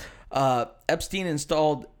Islands. Epstein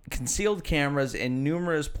installed concealed cameras in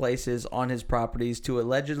numerous places on his properties to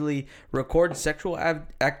allegedly record sexual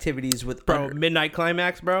activities with... Midnight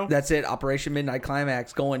Climax, bro? That's it, Operation Midnight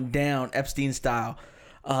Climax, going down Epstein style.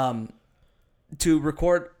 To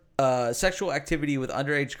record sexual activity with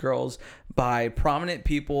underage girls by prominent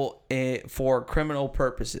people for criminal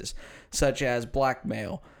purposes, such as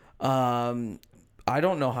blackmail. I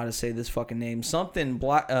don't know how to say this fucking name.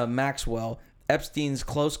 Maxwell, Epstein's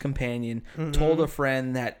close companion, told a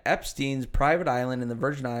friend that Epstein's private island in the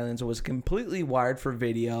Virgin Islands was completely wired for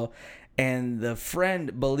video, and the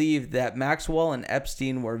friend believed that Maxwell and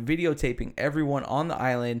Epstein were videotaping everyone on the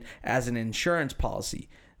island as an insurance policy,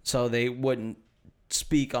 so they wouldn't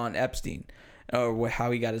speak on Epstein or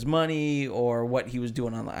how he got his money or what he was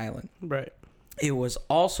doing on the island. Right. It was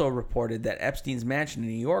also reported that Epstein's mansion in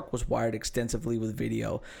New York was wired extensively with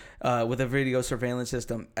video, with a video surveillance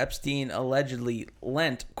system. Epstein allegedly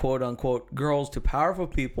lent, quote unquote, girls to powerful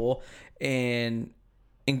people and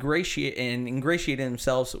ingratiated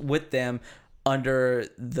themselves with them under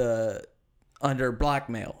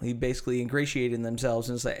blackmail. He basically ingratiated themselves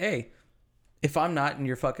and said, hey, if I'm not in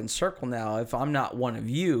your fucking circle now, if I'm not one of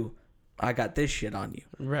you, I got this shit on you.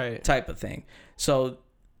 Right. Type of thing. So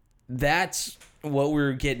that's what we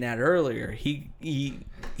were getting at earlier. He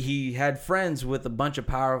had friends with a bunch of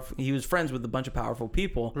powerful... He was friends with a bunch of powerful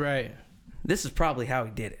people. Right. This is probably how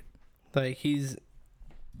he did it. Like,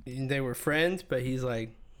 they were friends, but he's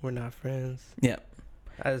like, we're not friends. Yeah.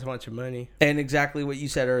 I just want your money. And exactly what you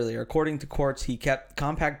said earlier. According to courts, he kept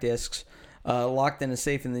compact discs locked in a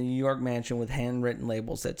safe in the New York mansion with handwritten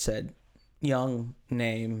labels that said young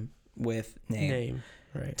name with name.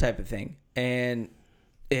 Right. Type of thing. And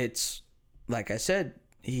it's, like I said,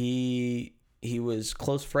 he was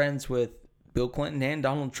close friends with Bill Clinton and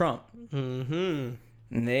Donald Trump. Mm-hmm.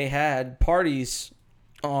 And they had parties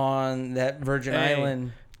on that Virgin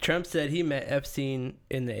Island. Trump said he met Epstein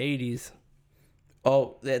in the 80s.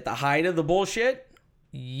 Oh, at the height of the bullshit?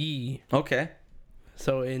 Yee. Okay.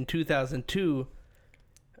 So in 2002,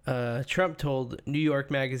 Trump told New York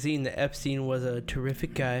Magazine that Epstein was a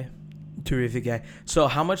terrific guy. Terrific guy. So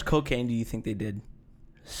how much cocaine do you think they did?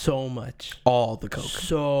 So much. All the coke.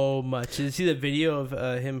 So much. Did you see the video of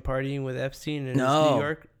him partying with Epstein in his New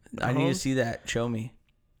York I need to see that. Show me.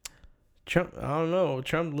 Trump, I don't know.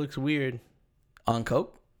 Trump looks weird. On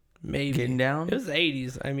coke? Maybe. Getting down? It was the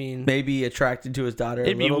 80s. I mean... Maybe attracted to his daughter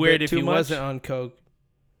it'd a little be weird bit if too he much. wasn't on coke.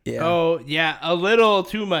 Yeah. Oh, yeah. A little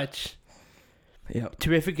too much. Yep.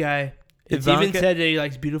 Terrific guy. It's even said that he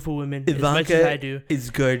likes beautiful women as much as I do. Is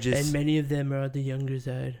gorgeous. And many of them are on the younger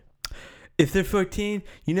side. If they're 14,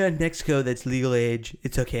 in Mexico, that's legal age.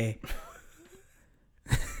 It's okay.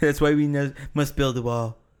 That's why we must build a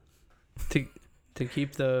wall. To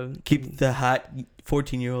keep the hot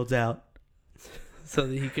 14-year-olds out. So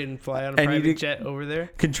that he can fly on a private jet over there?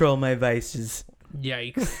 Control my vices.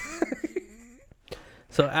 Yikes.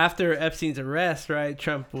 So after Epstein's arrest, right,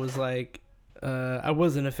 Trump was like, I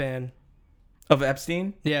wasn't a fan. Of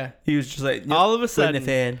Epstein? Yeah. He was just like, all of a sudden, wasn't a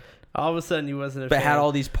fan. All of a sudden, he wasn't a but fan. had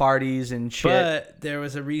all these parties and shit. But there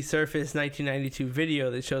was a resurfaced 1992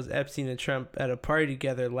 video that shows Epstein and Trump at a party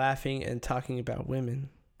together, laughing and talking about women.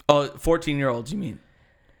 Oh, 14-year-olds, you mean?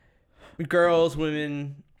 Girls,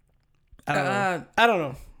 women. I don't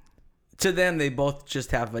know. To them, they both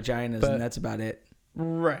just have vaginas, and that's about it.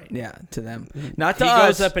 Right. Yeah, to them. Not to us. He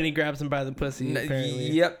goes up and he grabs him by the pussy,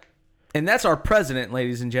 apparently. Yep. And that's our president,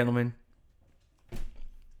 ladies and gentlemen.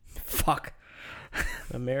 Fuck.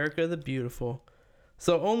 America the Beautiful.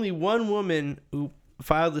 So only one woman who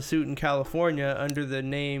filed a suit in California under the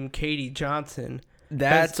name Katie Johnson.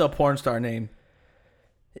 That's a porn star name.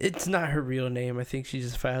 It's not her real name. I think she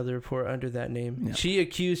just filed a report under that name. Yeah. She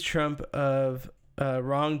accused Trump of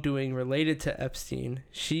wrongdoing related to Epstein.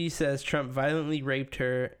 She says Trump violently raped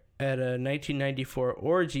her at a 1994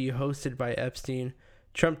 orgy hosted by Epstein.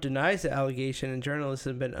 Trump denies the allegation, and journalists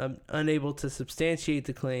have been unable to substantiate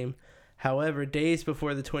the claim. However, days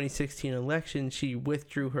before the 2016 election, she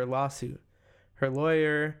withdrew her lawsuit. Her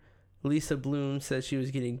lawyer, Lisa Bloom, says she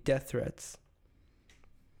was getting death threats.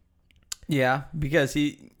 Yeah, because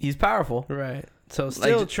he's powerful. Right. So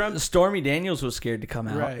still, like, Trump... Stormy Daniels was scared to come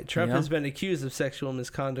out. Right. Trump has been accused of sexual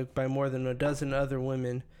misconduct by more than a dozen other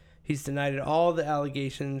women. He's denied all the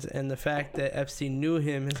allegations, and the fact that Epstein knew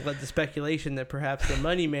him has led to speculation that perhaps the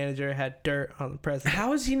money manager had dirt on the president.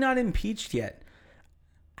 How is he not impeached yet?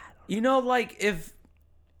 You know, like, if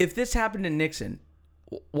this happened to Nixon,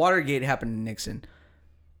 Watergate happened to Nixon,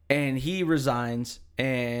 and he resigns,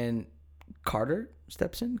 and Carter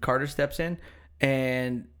steps in,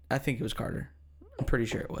 and I think it was Carter. I'm pretty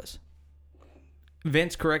sure it was.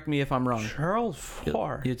 Vince, correct me if I'm wrong. Charles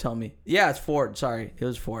Ford. You tell me. Yeah, it's Ford. Sorry, it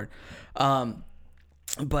was Ford.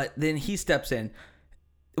 But then he steps in.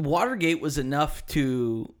 Watergate was enough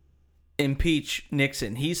to impeach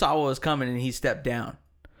Nixon. He saw what was coming and he stepped down.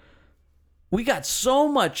 We got so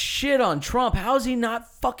much shit on Trump. How is he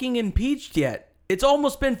not fucking impeached yet? It's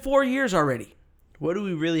almost been 4 years already. What do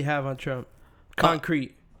we really have on Trump?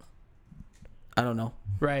 Concrete. I don't know.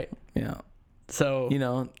 Right. Yeah. So, you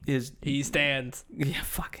know, he stands. Yeah,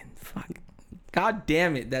 fuck. God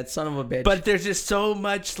damn it, that son of a bitch. But there's just so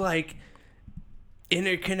much, like,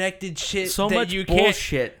 interconnected shit so that much you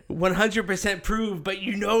bullshit. Can't 100% prove, but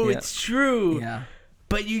you know it's true. Yeah.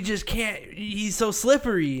 But you just can't. He's so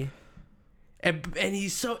slippery. And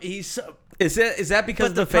he's so Is that because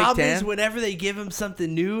but the fake problem tan? is whenever they give him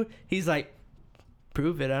something new, he's like,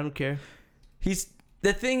 prove it, I don't care.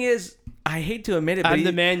 The thing is, I hate to admit it, but I'm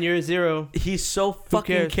the man, you're zero. He's so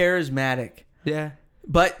fucking charismatic. Yeah.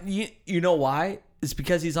 But you know why? It's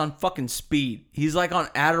because he's on fucking speed. He's like on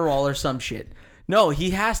Adderall or some shit. No, he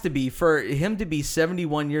has to be. For him to be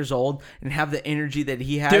 71 years old and have the energy that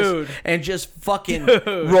he has, dude, and just fucking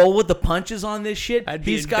roll with the punches on this shit. I'd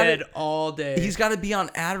be in bed all day. He's got to be on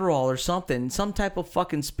Adderall or something. Some type of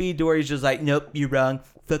fucking speed to where he's just like, nope, you're wrong.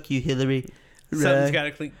 Fuck you, Hillary. Something's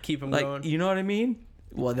got to keep him going. You know what I mean?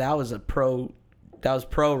 Well, that was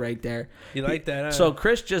pro right there. You like that, huh? So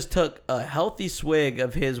Chris just took a healthy swig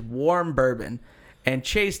of his warm bourbon and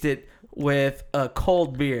chased it with a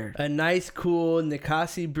cold beer. A nice, cool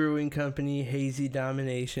Nikasi Brewing Company Hazy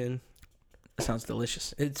Domination. That sounds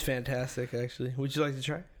delicious. It's fantastic, actually. Would you like to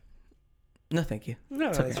try? No, thank you.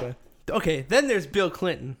 No, that's fine. Okay, then there's Bill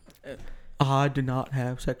Clinton. I did not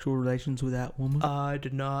have sexual relations with that woman. I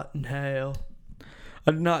did not inhale.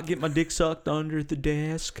 I did not get my dick sucked under the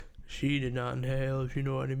desk. She did not inhale, if you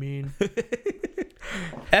know what I mean.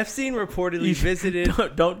 Epstein reportedly visited...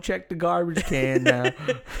 Don't check the garbage can now.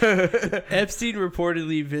 Epstein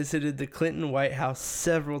reportedly visited the Clinton White House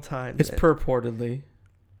several times. It's purportedly.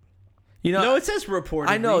 You know, no, it says reportedly.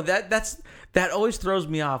 I know, that always throws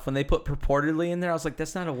me off when they put purportedly in there. I was like,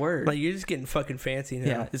 that's not a word. Like, you're just getting fucking fancy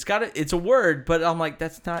now. Yeah, it's a word, but I'm like,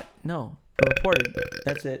 that's not, no, reported.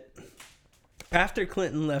 That's it. After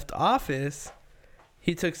Clinton left office,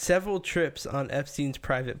 he took several trips on Epstein's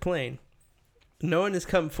private plane. No one has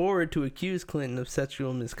come forward to accuse Clinton of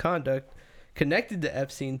sexual misconduct connected to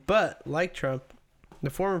Epstein, but, like Trump, the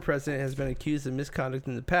former president has been accused of misconduct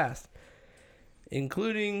in the past,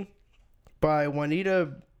 including by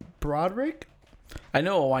Juanita Broaddrick. I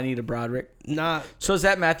know a Juanita Broaddrick. Not. So is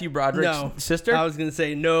that Matthew Broderick's sister? I was going to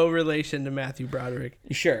say no relation to Matthew Broderick.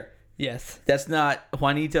 You sure? Yes. That's not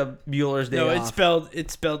Juanita Bueller's Day Off. No,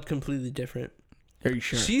 it's spelled completely different. Are you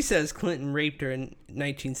sure? She says Clinton raped her in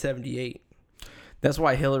 1978. That's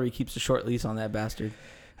why Hillary keeps a short leash on that bastard.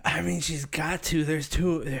 I mean, she's got to. There's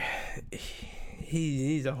two.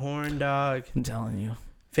 He's a horn dog. I'm telling you.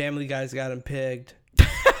 Family Guy's got him pegged.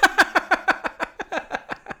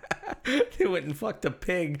 They went and fucked a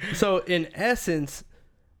pig. So, in essence,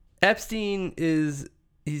 Epstein is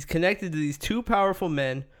he's connected to these two powerful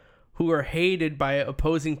men who are hated by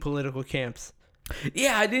opposing political camps.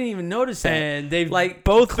 Yeah, I didn't even notice that. And they've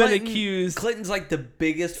both been accused. Clinton's like the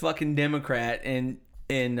biggest fucking Democrat, and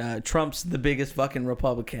Trump's the biggest fucking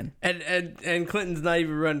Republican. And Clinton's not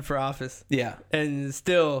even running for office. Yeah. And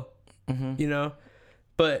still,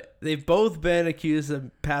 but they've both been accused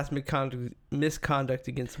of past misconduct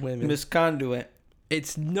against women. Misconduit.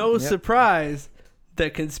 It's no surprise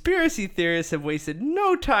that conspiracy theorists have wasted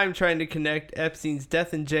no time trying to connect Epstein's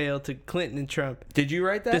death in jail to Clinton and Trump. Did you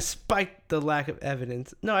write that? Despite the lack of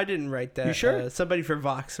evidence. No, I didn't write that. You sure? Somebody for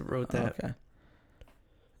Vox wrote that. Okay.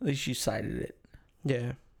 At least you cited it.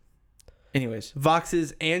 Yeah. Anyways.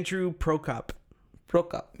 Vox's Andrew Prokop.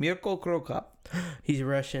 Mirko Prokop. He's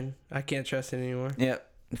Russian. I can't trust him anymore. Yep.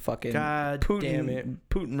 Fucking God Putin, damn it.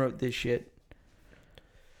 Putin wrote this shit.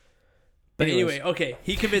 But anyway, okay.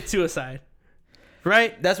 He commits suicide.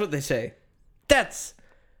 Right? That's what they say. That's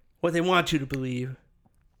what they want you to believe.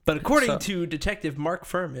 But according to Detective Mark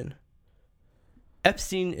Furman,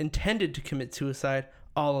 Epstein intended to commit suicide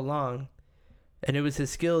all along, and it was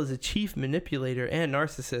his skill as a chief manipulator and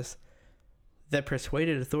narcissist that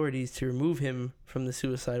persuaded authorities to remove him from the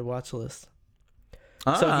suicide watch list.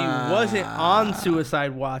 So he wasn't on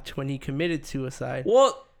suicide watch when he committed suicide.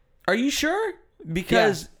 Well, are you sure?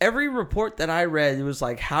 Because every report that I read, it was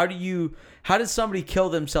like, how did somebody kill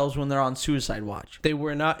themselves when they're on suicide watch? He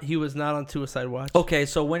was not on suicide watch. Okay,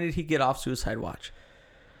 so when did he get off suicide watch?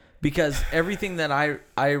 Because everything that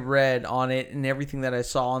I read on it and everything that I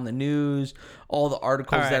saw on the news, all the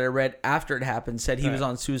articles that I read after it happened said he was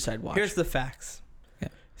on suicide watch. Here's the facts. Yeah.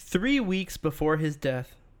 3 weeks before his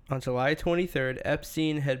death, on July 23rd,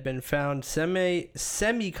 Epstein had been found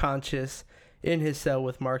semi-conscious in his cell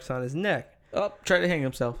with marks on his neck. Oh, tried to hang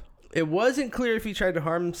himself. It wasn't clear if he tried to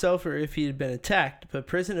harm himself or if he had been attacked, but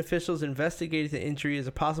prison officials investigated the injury as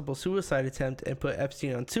a possible suicide attempt and put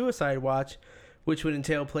Epstein on suicide watch, which would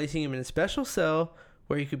entail placing him in a special cell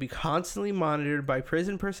where he could be constantly monitored by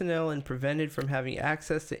prison personnel and prevented from having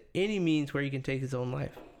access to any means where he can take his own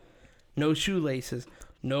life. No shoelaces,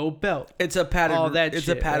 no belt. It's a padded, all that it's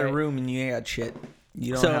shit, a padded right? room and you ain't got shit.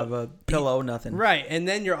 You don't have a pillow, nothing. Right, and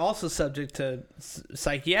then you're also subject to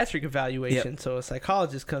psychiatric evaluation. Yep. So a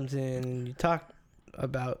psychologist comes in and you talk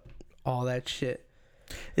about all that shit.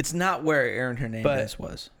 It's not where Aaron Hernandez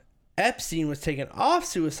was. Epstein was taken off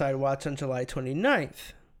suicide watch on July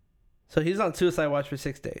 29th. So he's on suicide watch for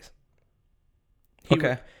 6 days.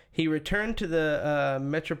 He returned to the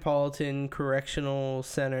Metropolitan Correctional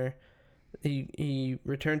Center. He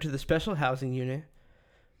returned to the special housing unit.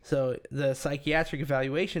 So the psychiatric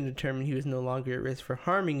evaluation determined he was no longer at risk for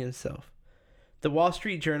harming himself. The Wall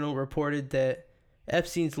Street Journal reported that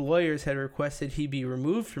Epstein's lawyers had requested he be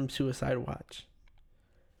removed from suicide watch.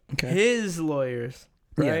 Okay. His lawyers,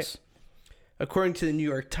 right? Yes. According to the New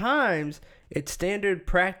York Times, it's standard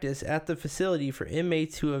practice at the facility for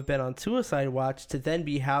inmates who have been on suicide watch to then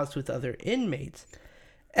be housed with other inmates.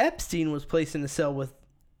 Epstein was placed in a cell with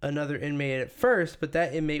another inmate at first, but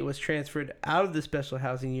that inmate was transferred out of the special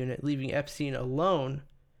housing unit, leaving Epstein alone,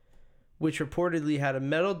 which reportedly had a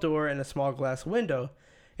metal door and a small glass window.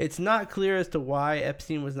 It's not clear as to why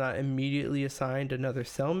Epstein was not immediately assigned another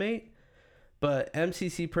cellmate, but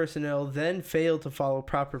MCC personnel then failed to follow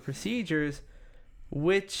proper procedures,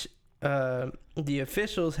 which the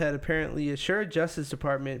officials had apparently assured Justice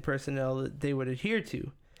Department personnel that they would adhere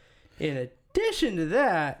to. In addition to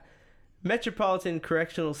that, Metropolitan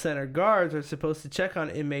Correctional Center guards are supposed to check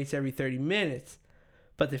on inmates every 30 minutes,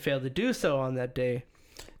 but they failed to do so on that day.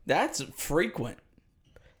 That's frequent.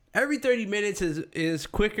 Every 30 minutes is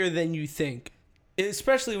quicker than you think.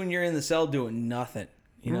 Especially when you're in the cell doing nothing.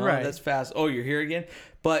 You know, right. That's fast. Oh, you're here again?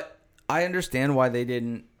 But I understand why they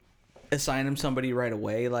didn't assign him somebody right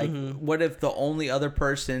away. Like, what if the only other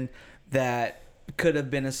person that could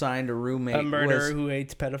have been assigned a roommate a murderer who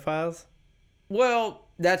hates pedophiles? Well,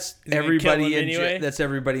 that's everybody in anyway? That's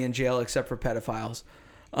everybody in jail except for pedophiles.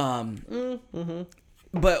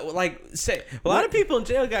 But like, say a lot of people in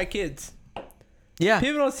jail got kids. Yeah,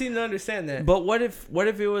 people don't seem to understand that. But what if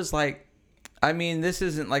it was like, I mean, this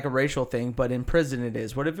isn't like a racial thing, but in prison it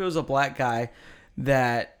is. What if it was a black guy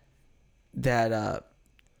that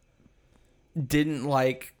didn't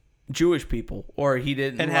like Jewish people, or he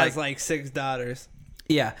didn't and has like 6 daughters?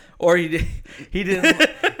 Yeah, or he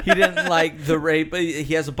didn't like the rape.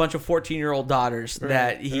 He has a bunch of 14-year-old daughters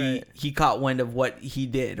that he caught wind of what he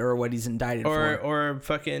did or what he's indicted for. Or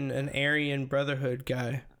fucking an Aryan Brotherhood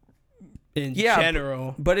guy in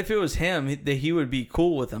general. But if it was him, he would be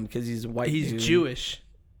cool with him because he's a white dude. He's Jewish.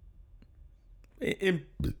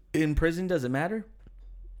 In prison, does it matter?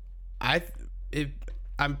 I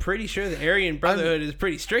I'm pretty sure the Aryan Brotherhood is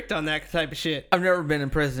pretty strict on that type of shit. I've never been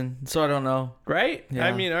in prison, so I don't know. Right? Yeah.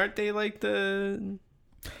 I mean, aren't they like the...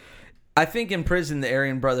 I think in prison, the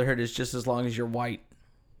Aryan Brotherhood is just as long as you're white.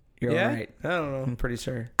 You're all right. I don't know. I'm pretty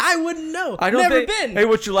sure. I wouldn't know. I don't Never been. Hey,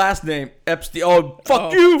 what's your last name? Epstein. Oh,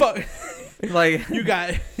 fuck you. Fuck. Like,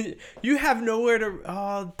 you have nowhere to...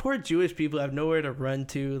 Oh, poor Jewish people have nowhere to run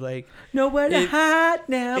to. Like, nowhere to hide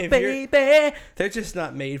now, baby. They're just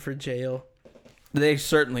not made for jail. They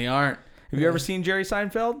certainly aren't. Have you ever seen Jerry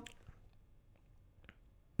Seinfeld?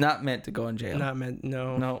 Not meant to go in jail. Not meant...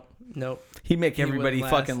 No. Nope. He'd make everybody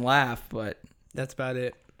fucking laugh, but... That's about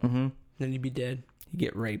it. Mm-hmm. Then you'd be dead. You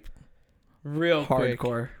get raped. Real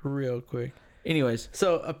hardcore. Real quick. Anyways.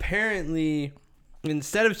 So, apparently,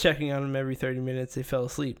 instead of checking on him every 30 minutes, they fell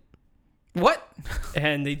asleep. What?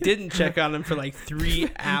 And they didn't check on him for like 3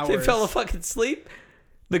 hours. They fell asleep?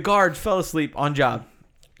 The guards fell asleep on job.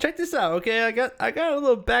 Check this out, okay? I got a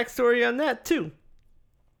little backstory on that, too.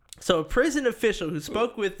 So, a prison official who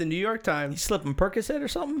spoke with the New York Times... You slipping Percocet or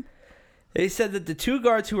something? They said that the 2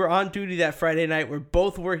 guards who were on duty that Friday night were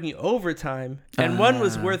both working overtime, and one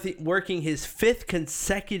was working his 5th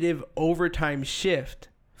consecutive overtime shift.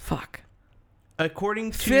 Fuck.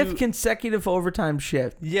 According to... 5th consecutive overtime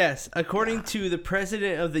shift. Yes. According to the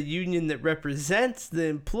president of the union that represents the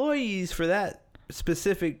employees for that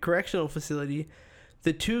specific correctional facility,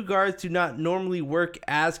 the 2 guards do not normally work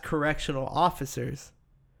as correctional officers.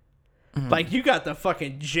 Like, you got the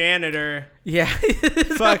fucking janitor. Yeah.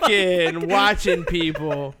 Fucking watching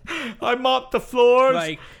people. I mopped the floors.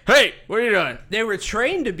 Like, hey, what are you doing? They were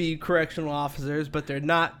trained to be correctional officers, but they're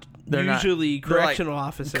not usually correctional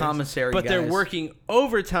officers. Commissary but guys. They're working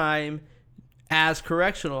overtime as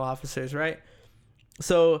correctional officers, right?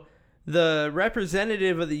 So the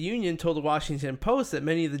representative of the union told the Washington Post that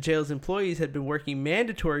many of the jail's employees had been working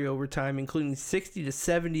mandatory overtime, including 60 to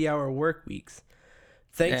 70-hour work weeks.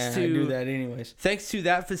 I do that anyways. Thanks to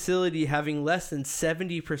that facility having less than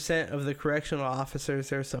 70% of the correctional officers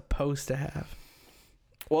they're supposed to have.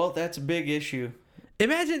 Well, that's a big issue.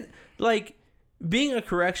 Imagine, like, being a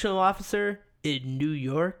correctional officer in New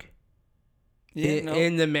York.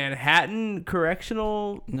 In the Manhattan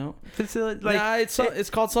Correctional Facility. Like, it's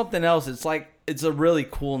called something else. It's like, it's a really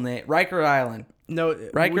cool name. Rikers Island. No,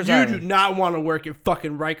 Rikers Island. You do not want to work at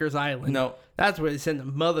fucking Rikers Island. No. That's where they send the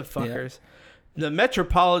motherfuckers. Yeah. The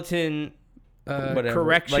Metropolitan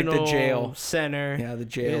Correctional like the jail Center. Yeah, the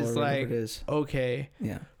jail is or like, it is. Okay.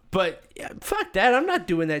 Yeah. But fuck that. I'm not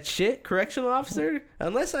doing that shit. Correctional officer.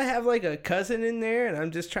 Unless I have like a cousin in there and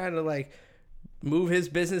I'm just trying to like move his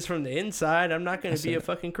business from the inside, I'm not going to be a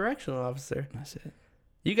fucking correctional officer. That's it.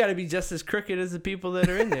 You got to be just as crooked as the people that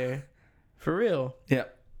are in there. For real. Yeah.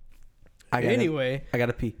 I got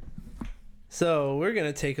to pee. So we're going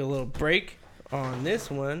to take a little break on this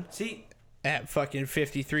one. See, at fucking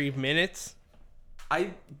 53 minutes. I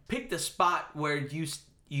picked a spot where you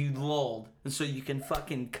lulled, so you can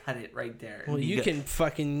fucking cut it right there. Well, you can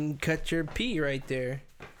fucking cut your pee right there.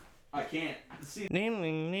 I can't. See. And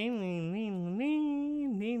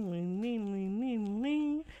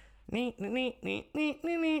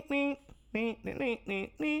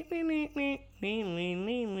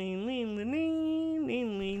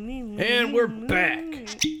we're back.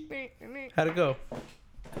 How'd it go?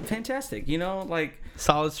 Fantastic. You know, like,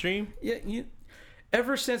 solid stream. Yeah.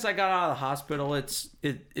 Ever since I got out of the hospital, it's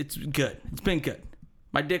good. It's been good.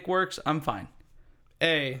 My dick works. I'm fine.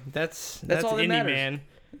 Hey, that's all that matters, man.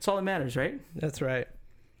 That's all that matters, right? That's right.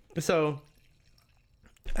 So,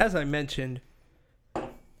 as I mentioned,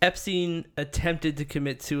 Epstein attempted to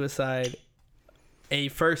commit suicide a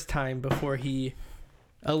first time before he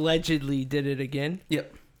allegedly did it again.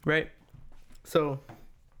 Yep. Right? So,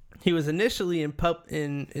 he was initially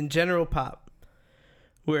in General Pop,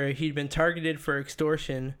 where he'd been targeted for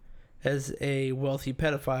extortion as a wealthy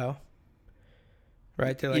pedophile.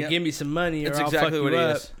 Right? They're like, give me some money or I'll fuck you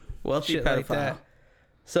up. Wealthy pedophile. Like that.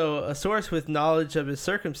 So a source with knowledge of his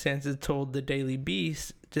circumstances told the Daily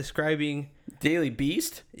Beast, describing... Daily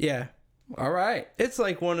Beast? Yeah. All right. It's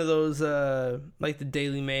like one of those, like the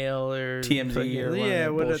Daily Mail or... TMZ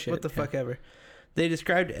or what the fuck ever. They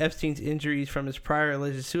described Epstein's injuries from his prior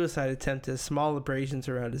alleged suicide attempt as small abrasions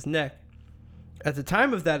around his neck. At the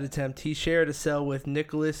time of that attempt, he shared a cell with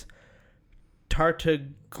Nicholas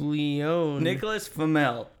Tartaglione. Nicholas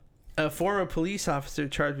Flamel. A former police officer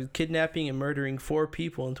charged with kidnapping and murdering 4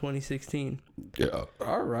 people in 2016. Yeah.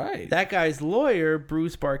 All right. That guy's lawyer,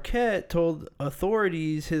 Bruce Barquette, told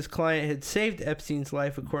authorities his client had saved Epstein's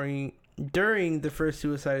life during the first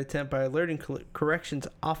suicide attempt by alerting corrections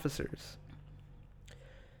officers.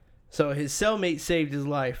 So his cellmate saved his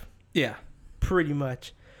life. Yeah. pretty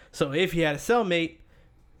much. So if he had a cellmate,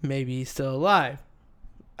 maybe he's still alive.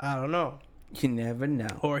 I don't know. You never know.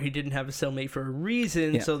 Or he didn't have a cellmate for a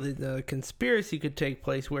reason, so that the conspiracy could take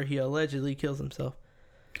place where he allegedly kills himself.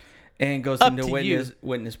 And goes into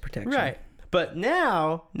witness protection. Right. But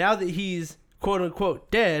now that he's quote-unquote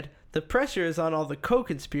dead, the pressure is on all the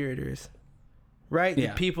co-conspirators. Right? Yeah.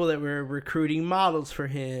 The people that were recruiting models for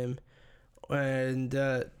him. And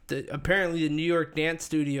apparently the New York dance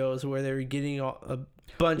studios where they were getting a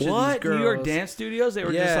bunch of these girls. New York dance studios? They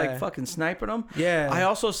were just like fucking sniping them? Yeah. I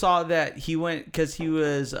also saw that he went, because he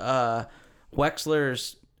was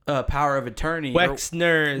Wexler's power of attorney.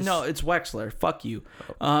 Wexner's. No, it's Wexler. Fuck you.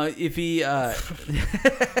 If he...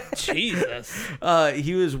 Jesus.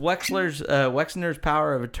 He was Wexner's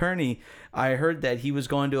power of attorney. I heard that he was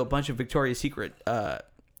going to a bunch of Victoria's Secret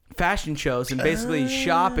fashion shows and basically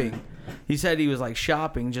shopping. He said he was like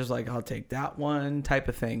shopping, just like, I'll take that one type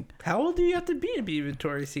of thing. How old do you have to be a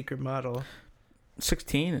Victoria's Secret model?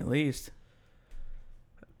 16 at least.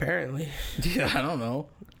 Apparently. Yeah, I don't know.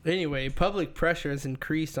 Anyway, public pressure has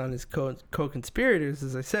increased on his co-conspirators,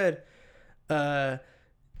 as I said.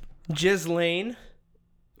 Ghislaine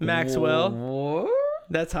Maxwell. What?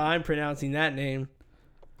 That's how I'm pronouncing that name.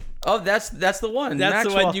 Oh, that's the one. That's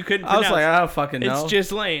Maxwell. The one you couldn't pronounce. I was like, I don't fucking know. It's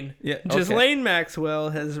Ghislaine. Yeah, okay. Ghislaine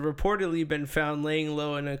Maxwell has reportedly been found laying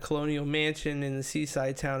low in a colonial mansion in the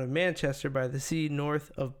seaside town of Manchester by the sea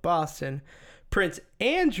north of Boston. Prince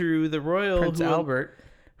Andrew, the royal... Prince Albert.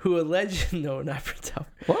 Who alleged... No, not Prince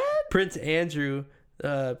Albert. What? Prince Andrew,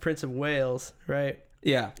 Prince of Wales, right?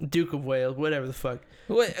 Yeah. Duke of Wales, whatever the fuck.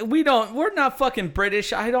 We're not fucking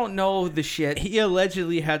British. I don't know the shit. He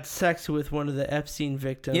allegedly had sex with one of the Epstein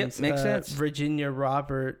victims. Yep, makes sense. Virginia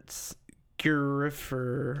Roberts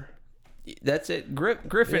Griffer. That's it.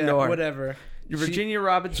 Gryffindor. Yeah, whatever. Virginia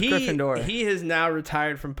Roberts Gryffindor. He has now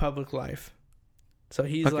retired from public life. So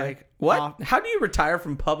he's like... What? Off. How do you retire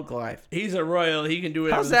from public life? He's a royal. He can do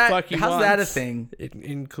whatever the fuck he wants. How's that a thing?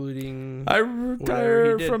 Including... I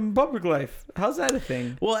retire from public life. How's that a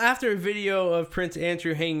thing? Well, after a video of Prince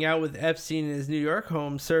Andrew hanging out with Epstein in his New York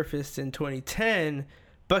home surfaced in 2010,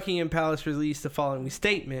 Buckingham Palace released the following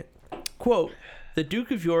statement. Quote, The Duke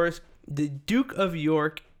of York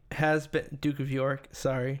has been... Duke of York,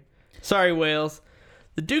 sorry. Sorry, Wales.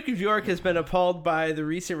 The Duke of York has been appalled by the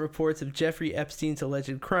recent reports of Jeffrey Epstein's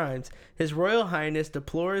alleged crimes. His Royal Highness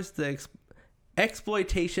deplores the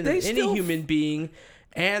exploitation of any human being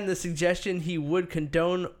and the suggestion he would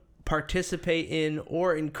condone, participate in,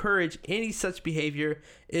 or encourage any such behavior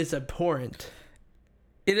is abhorrent.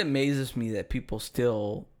 It amazes me that people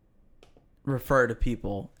still refer to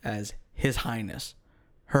people as His Highness,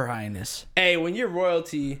 Her Highness. Hey, when you're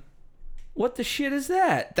royalty... What the shit is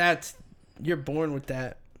that? You're born with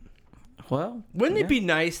that. Well, wouldn't it be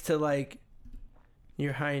nice to like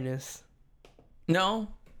Your Highness? No.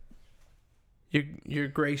 Your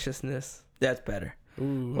graciousness. That's better.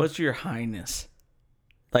 Ooh. What's Your Highness?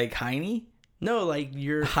 Like Heine? No, like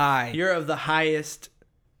you're high. You're of the highest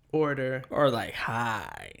order. Or like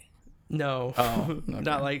high. No. Oh, okay.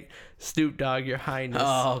 Not like Snoop Dogg, Your Highness.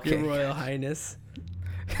 Oh, okay. Your Royal Highness.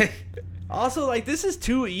 Also, like, this is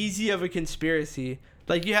too easy of a conspiracy.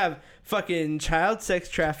 Like, you have fucking child sex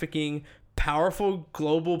trafficking, powerful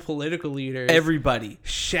global political leaders. Everybody.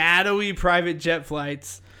 Shadowy private jet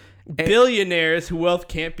flights. Billionaires whose wealth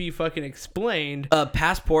can't be fucking explained.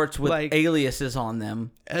 Passports with like, aliases on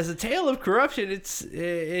them. As a tale of corruption, it's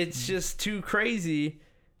just too crazy.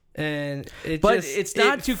 And it's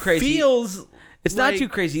not too crazy. It's not too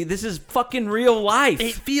crazy. This is fucking real life.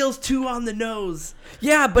 It feels too on the nose.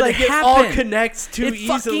 Yeah, but like it all connects too easily. It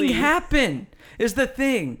fucking happened. Is the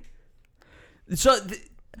thing. So,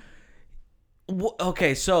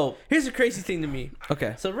 okay, so here's a crazy thing to me.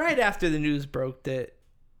 Okay. So right after the news broke that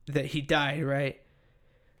he died, right?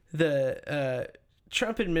 The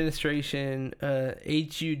Trump administration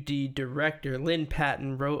HUD director Lynn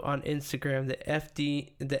Patton wrote on Instagram that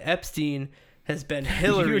the Epstein has been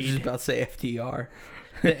Hillaried. You were just about to say FDR.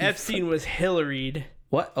 The Epstein was Hillaried.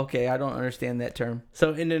 What? Okay, I don't understand that term.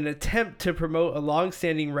 So in an attempt to promote a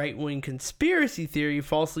long-standing right-wing conspiracy theory,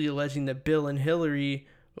 falsely alleging that Bill and Hillary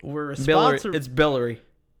were responsible... It's Billary.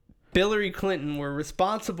 Hillary Clinton were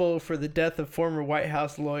responsible for the death of former White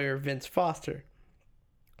House lawyer Vince Foster.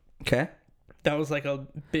 Okay. That was like a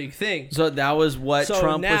big thing. So that was what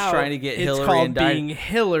Trump was trying to get Hillary indicted. It's called being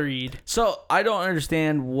Hillaried. So I don't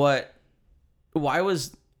understand why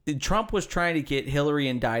was Trump was trying to get Hillary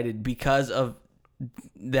indicted because of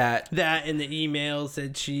that and the emails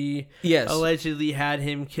that she allegedly had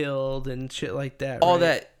him killed and shit like that. All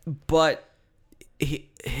that, but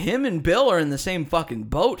him and Bill are in the same fucking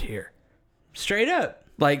boat here. Straight up.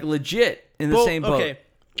 Like, legit in the same boat. Okay.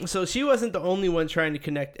 So she wasn't the only one trying to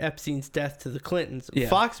connect Epstein's death to the Clintons. Yeah.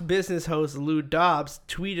 Fox Business host Lou Dobbs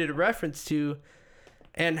tweeted a reference to,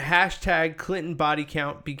 and hashtag Clinton body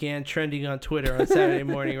count began trending on Twitter on Saturday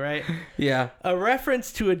morning, right? Yeah. A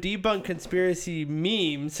reference to a debunked conspiracy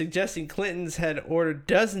meme suggesting Clintons had ordered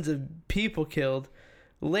dozens of people killed.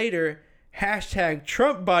 Later, hashtag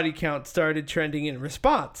Trump body count started trending in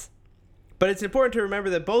response. But it's important to remember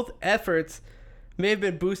that both efforts may have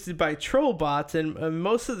been boosted by troll bots, and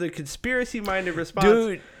most of the conspiracy-minded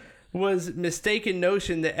response was mistaken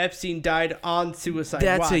notion that Epstein died on suicide watch.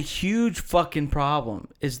 That's a huge fucking problem,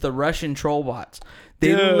 is the Russian troll bots.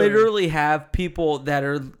 They literally have people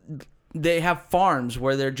they have farms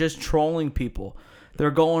where they're just trolling people.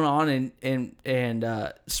 They're going on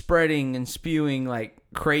and spreading and spewing like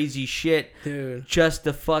crazy shit just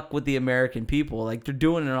to fuck with the American people. Like, they're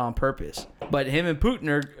doing it on purpose. But him and Putin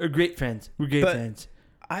are great friends. We're great friends.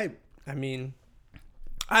 I mean,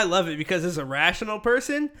 I love it because as a rational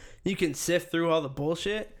person, you can sift through all the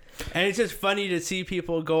bullshit. And it's just funny to see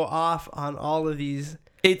people go off on all of these.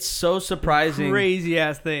 It's so surprising. Crazy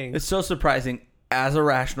ass things. It's so surprising as a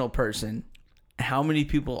rational person how many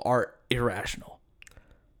people are irrational.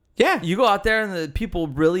 Yeah. You go out there and the people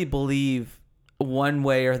really believe one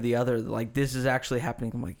way or the other, like, this is actually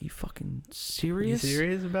happening. I'm like, you fucking serious? You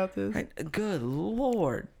serious about this? Good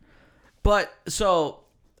Lord. But so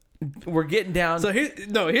we're getting down. So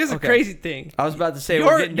here's a crazy thing. I was about to say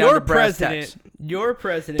we're getting down to brass tacks. Your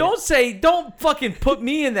president. Don't fucking put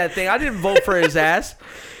me in that thing. I didn't vote for his ass.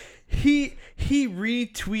 He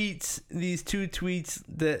retweets these two tweets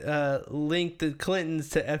that link the Clintons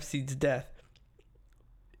to Epstein's death.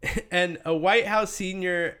 And a White House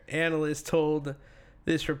senior analyst told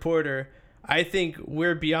this reporter, I think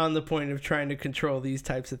we're beyond the point of trying to control these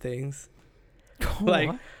types of things. Like,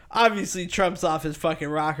 obviously Trump's off his fucking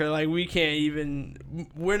rocker. Like,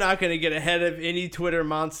 we're not going to get ahead of any Twitter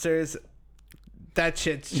monsters. That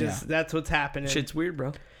shit's just, that's what's happening. Shit's weird,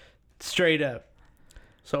 bro. Straight up.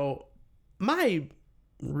 So, my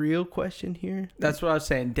real question here. That's what I was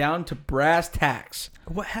saying. Down to brass tacks.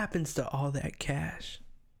 What happens to all that cash?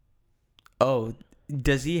 Oh,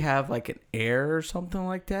 does he have like an heir or something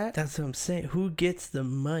like that? That's what I'm saying. Who gets the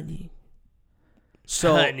money?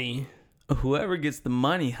 So, honey. Whoever gets the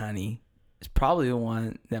money, honey, is probably the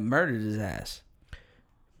one that murdered his ass.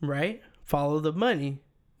 Right? Follow the money.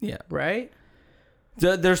 Yeah. Right?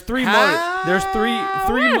 There's three motives.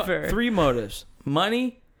 There's three motives.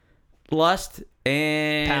 Money, lust,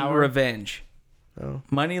 and power. Revenge. Oh.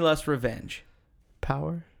 Money, lust, revenge.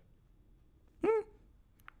 Power.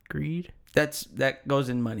 Greed. That goes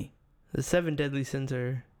in money. The 7 deadly sins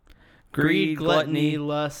are greed, gluttony,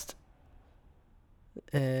 lust,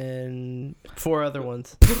 and 4 other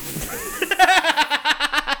ones.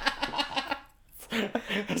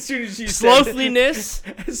 As soon as you slothfulness.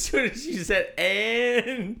 As soon as you said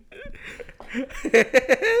and.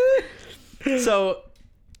 So,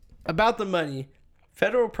 about the money,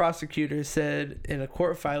 federal prosecutors said in a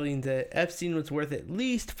court filing that Epstein was worth at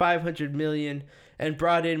least $500 million and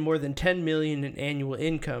brought in more than $10 million in annual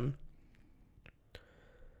income.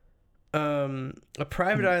 A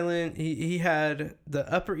private island. He had the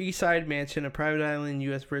Upper East Side mansion, a private island,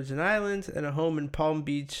 U.S. Virgin Islands, and a home in Palm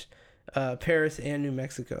Beach, Paris, and New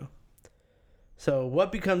Mexico. So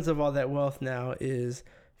what becomes of all that wealth now is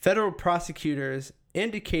federal prosecutors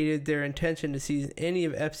indicated their intention to seize any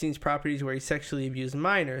of Epstein's properties where he sexually abused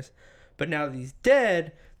minors. But now that he's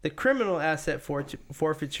dead, the criminal asset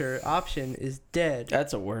forfeiture option is dead.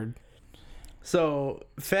 That's a word. So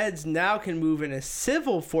feds now can move in a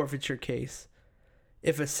civil forfeiture case.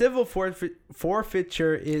 If a civil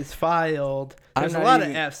forfeiture is filed, there's a lot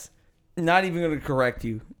of F's. Not even going to correct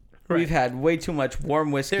you. Right. We've had way too much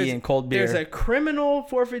warm whiskey and cold beer. There's a criminal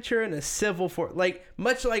forfeiture and a civil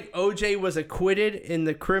much like OJ was acquitted in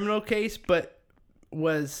the criminal case, but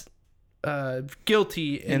was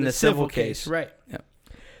guilty in the civil case. Right. Yep.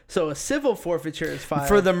 So a civil forfeiture is filed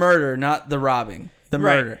for the murder, not the robbing. The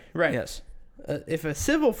murder. Right. Yes. If a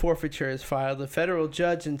civil forfeiture is filed, the federal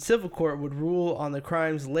judge in civil court would rule on the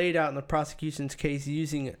crimes laid out in the prosecution's case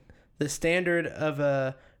using the standard of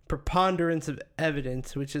a preponderance of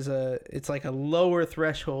evidence, which is it's like a lower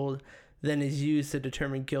threshold than is used to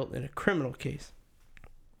determine guilt in a criminal case.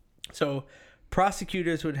 So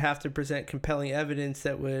prosecutors would have to present compelling evidence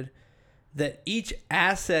that each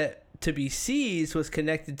asset to be seized was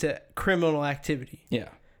connected to criminal activity. Yeah.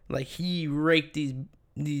 Like he raped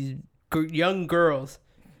these young girls.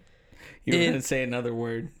 You were going to say another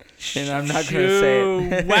word, and I'm not going to say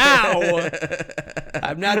it. Wow.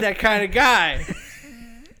 I'm not that kind of guy.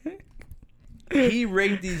 he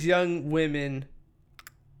raped these young women,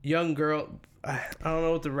 young girl. I don't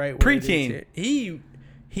know what the right word is here.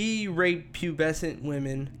 He raped pubescent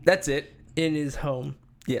women. That's it. In his home.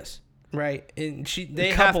 Yes. Right, and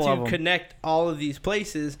they have to connect all of these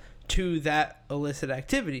places to that illicit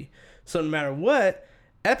activity. So no matter what,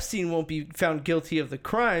 Epstein won't be found guilty of the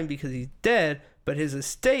crime because he's dead, but his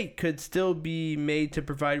estate could still be made to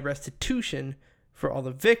provide restitution for all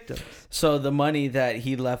the victims. So the money that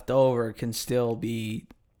he left over can still be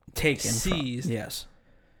taken, seized. Yes.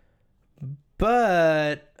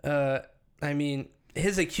 But, I mean,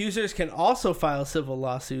 his accusers can also file civil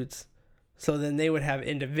lawsuits. So then they would have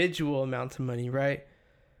individual amounts of money, right?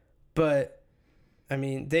 But, I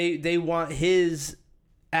mean, they want his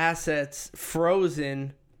assets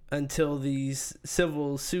frozen until these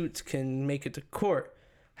civil suits can make it to court.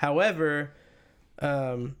 However,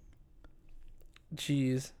 jeez.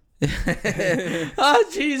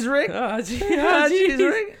 Jeez, Rick. Jeez,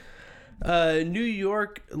 Rick. New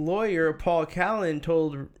York lawyer Paul Callen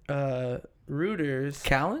told Reuters,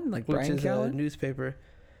 Callen, like Brian which is Callen? a newspaper,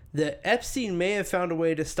 that Epstein may have found a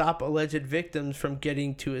way to stop alleged victims from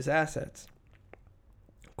getting to his assets.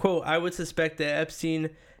 Quote, I would suspect that Epstein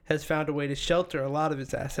has found a way to shelter a lot of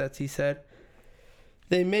his assets, he said.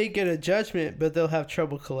 They may get a judgment, but they'll have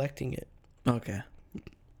trouble collecting it. Okay.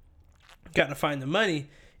 Got to find the money.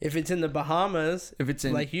 If it's in the Bahamas, if it's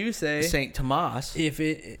in, like you say, St. Thomas, if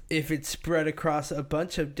it's spread across a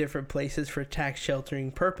bunch of different places for tax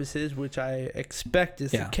sheltering purposes, which I expect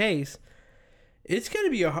is the case, it's going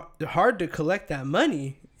to be hard to collect that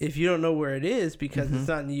money if you don't know where it is because it's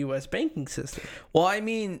not in the U.S. banking system. Well, I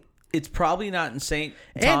mean, it's probably not in St.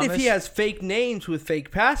 Thomas. And if he has fake names with fake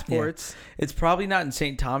passports. Yeah. It's probably not in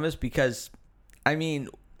St. Thomas because, I mean,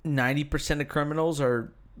 90% of criminals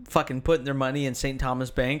are fucking putting their money in St. Thomas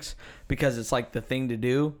banks because it's like the thing to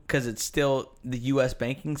do because it's still the U.S.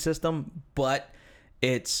 banking system, but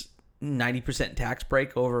it's 90% tax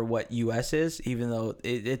break over what U.S. is, even though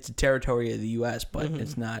it's a territory of the U.S., but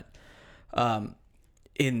it's not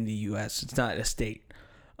in the U.S. It's not a state.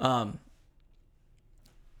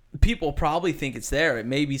 People probably think it's there. It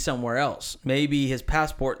may be somewhere else. Maybe his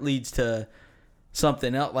passport leads to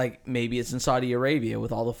something else, like maybe it's in Saudi Arabia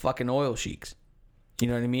with all the fucking oil sheiks. You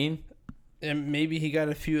know what I mean? And maybe he got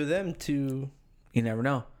a few of them to... You never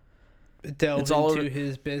know. Delve into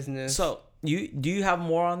his business. So, do you have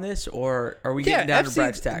more on this, or are we getting down to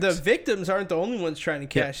brass tacks? The victims aren't the only ones trying to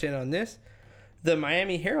cash in on this. The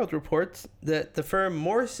Miami Herald reports that the firm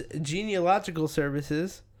Morse Genealogical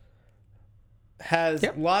Services has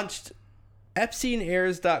launched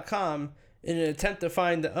EpsteinHeirs.com in an attempt to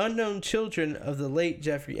find the unknown children of the late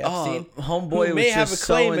Jeffrey Epstein, homeboy who may have a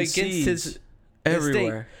claim against his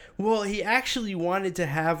everywhere. Estate. Well, he actually wanted to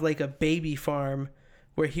have like a baby farm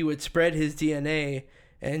where he would spread his DNA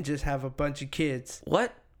and just have a bunch of kids.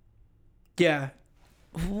 What? Yeah.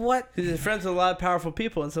 What? He's friends with a lot of powerful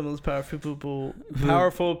people, and some of those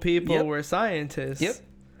powerful people were scientists. Yep.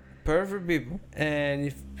 Perfect people. And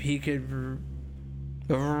if he could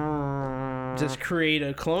just create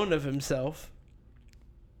a clone of himself,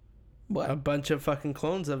 a bunch of fucking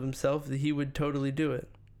clones of himself, he would totally do it.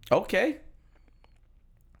 Okay.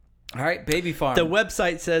 All right, baby farm. The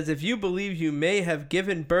website says, if you believe you may have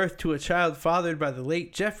given birth to a child fathered by the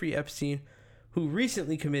late Jeffrey Epstein, who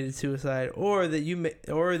recently committed suicide, or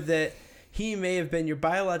that he may have been your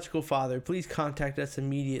biological father, please contact us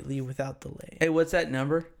immediately without delay. Hey, what's that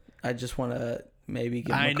number? I just want to maybe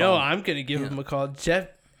give him a call. I know, I'm going to give him a call.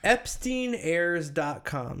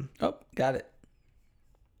 EpsteinHeirs.com. Oh, got it.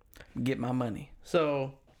 Get my money.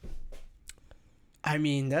 So, I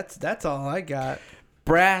mean, that's all I got.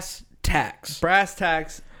 Brass tacks.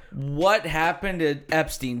 What happened to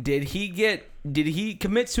Epstein? Did he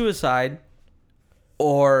commit suicide?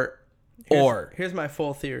 Here's my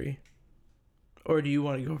full theory. Or do you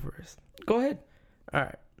want to go first? Go ahead. All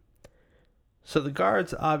right. So the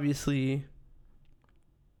guards obviously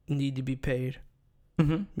need to be paid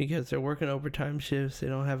because they're working overtime shifts. They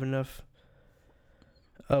don't have enough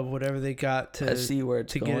of whatever they got to get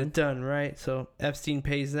it done, right? So Epstein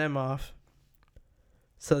pays them off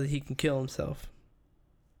so that he can kill himself.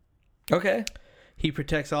 Okay. He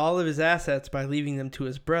protects all of his assets by leaving them to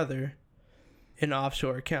his brother in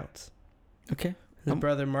offshore accounts. Okay. His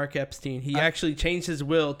brother, Mark Epstein. He actually changed his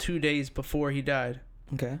will 2 days before he died.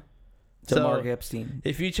 Okay. So Mark Epstein.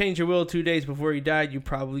 If you change your will 2 days before he died, you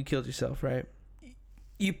probably killed yourself, right?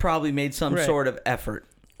 You probably made some sort of effort.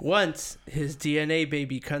 Once his DNA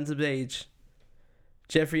baby comes of age,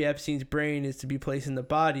 Jeffrey Epstein's brain is to be placed in the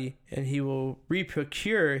body, and he will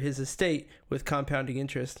reprocure his estate with compounding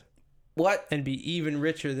interest. What? And be even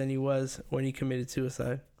richer than he was when he committed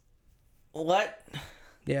suicide. What?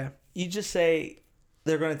 Yeah. You just say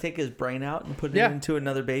they're going to take his brain out and put it into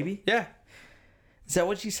another baby? Yeah. Is that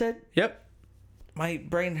what you said? Yep. My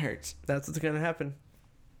brain hurts. That's what's going to happen.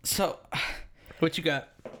 So. What you got?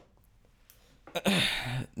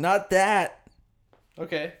 Not that.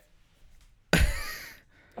 Okay.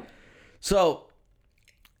 So,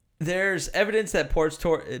 there's evidence that points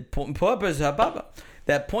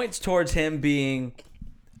towards him being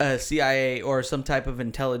a CIA or some type of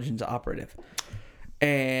intelligence operative.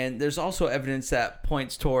 And there's also evidence that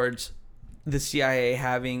points towards the CIA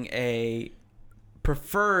having a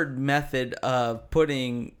preferred method of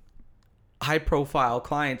putting high-profile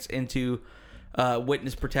clients into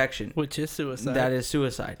witness protection. Which is suicide. That is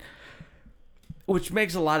suicide. Which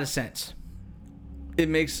makes a lot of sense. It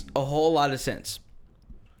makes a whole lot of sense.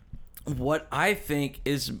 What I think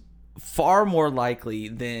is far more likely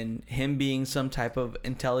than him being some type of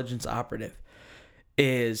intelligence operative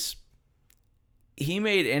is he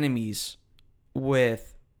made enemies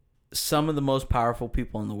with some of the most powerful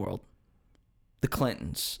people in the world. The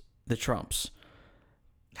Clintons, the Trumps.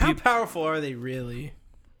 How powerful are they really?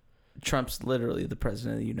 Trump's literally the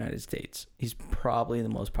president of the United States. He's probably the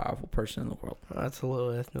most powerful person in the world. That's a little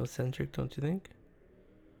ethnocentric, don't you think?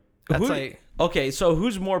 That's okay, so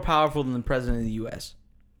who's more powerful than the president of the U.S.?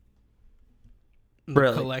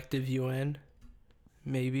 Really? Collective UN,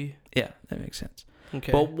 maybe. Yeah, that makes sense.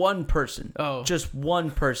 Okay, but one person, just one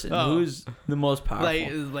person, who's the most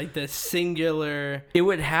powerful? Like the singular. It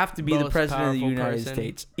would have to be the president of the United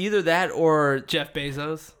States. Either that or Jeff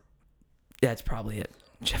Bezos. That's probably it.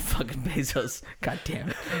 Jeff fucking Bezos. God damn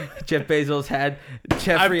it. Jeff Bezos had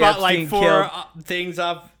Jeffrey I bought Epstein like 4 things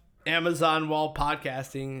off Amazon while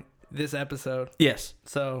podcasting this episode. Yes.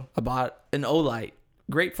 So I bought an Olight.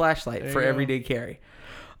 Great flashlight for everyday carry.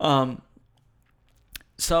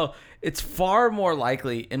 So it's far more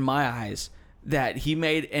likely, in my eyes, that he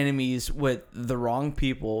made enemies with the wrong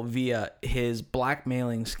people via his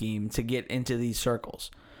blackmailing scheme to get into these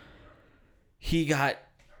circles. He got,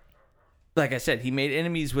 like I said, he made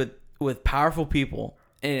enemies with powerful people,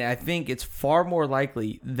 and I think it's far more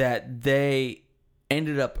likely that they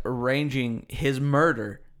ended up arranging his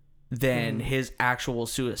murder than his actual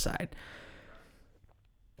suicide.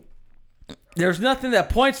 There's nothing that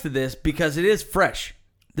points to this because it is fresh.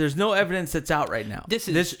 There's no evidence that's out right now. This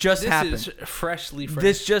just happened. This is freshly fresh.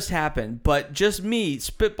 This just happened, but just me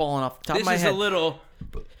spitballing off the top of my head. This is a little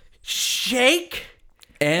shake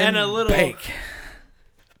and a little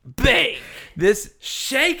bake. This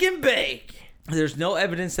shake and bake. There's no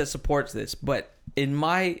evidence that supports this, but in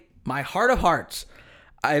my heart of hearts,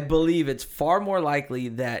 I believe it's far more likely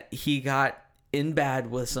that he got in bad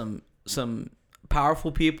with some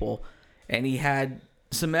powerful people, and he had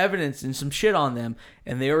some evidence and some shit on them,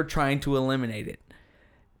 and they were trying to eliminate it.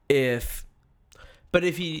 If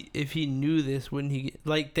he knew this, wouldn't he?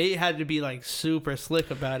 Like, they had to be like super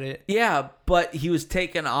slick about it. Yeah, but he was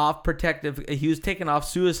taken off He was taken off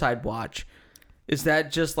suicide watch. Is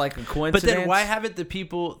that just like a coincidence? But then why haven't the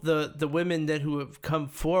people, the women who have come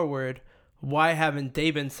forward, why haven't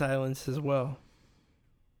they been silenced as well?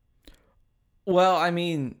 Well, I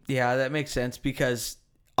mean, yeah, that makes sense because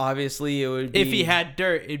obviously it would be... If he had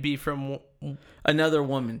dirt, it'd be from... another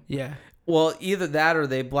woman. Yeah. Well, either that or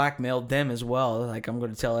they blackmailed them as well. Like, I'm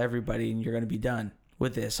going to tell everybody and you're going to be done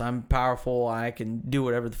with this. I'm powerful. I can do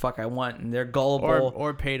whatever the fuck I want. And they're gullible.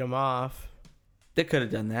 Or paid them off. They could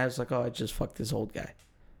have done that. It's like, oh, I just fucked this old guy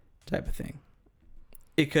type of thing.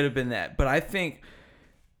 It could have been that. But I think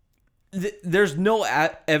there's no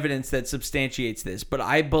evidence that substantiates this. But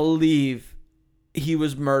I believe he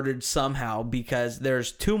was murdered somehow because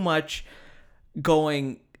there's too much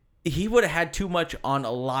going... He would have had too much on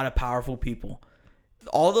a lot of powerful people.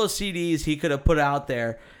 All those CDs he could have put out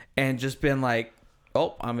there and just been like,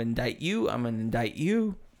 oh, I'm going to indict you. I'm going to indict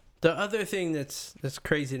you. The other thing that's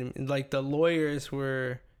crazy to me, like the lawyers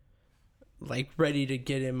were like ready to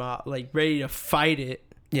get him out, like ready to fight it.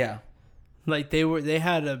 Yeah. Like they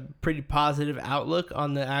had a pretty positive outlook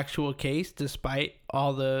on the actual case despite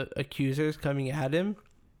all the accusers coming at him.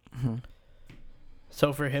 Mm-hmm.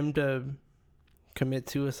 So for him to commit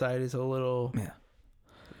suicide is a little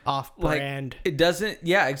off-brand. Like, it doesn't...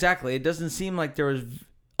 Yeah, exactly. It doesn't seem like there was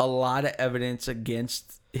a lot of evidence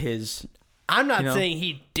against his... I'm not saying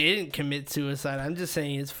he didn't commit suicide. I'm just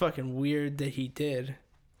saying it's fucking weird that he did.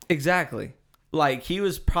 Exactly. Like, he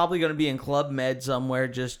was probably going to be in Club Med somewhere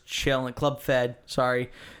just chilling. Club Fed,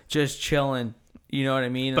 sorry. Just chilling. You know what I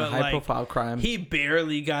mean? But a high-profile crime. He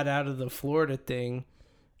barely got out of the Florida thing.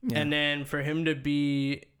 Yeah. And then for him to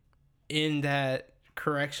be... in that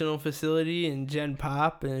correctional facility in Gen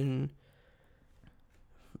Pop, and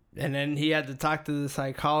then he had to talk to the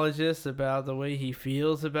psychologist about the way he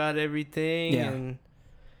feels about everything. Yeah. And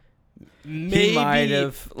maybe, he might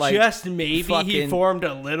have, like, just maybe he formed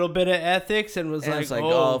a little bit of ethics and was like,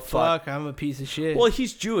 oh, fuck, I'm a piece of shit. Well,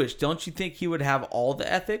 he's Jewish. Don't you think he would have all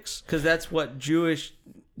the ethics? Because that's what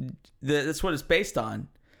that's what it's based on.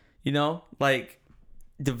 You know, like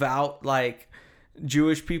devout, like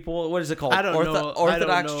Jewish people. What is it called? I don't know.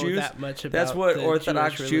 Orthodox Jews. That much about that's what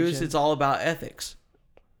Orthodox Jewish Jews. religion. It's all about ethics.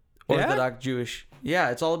 Orthodox Jewish.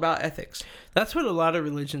 Yeah, it's all about ethics. That's what a lot of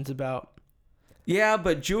religions about. Yeah,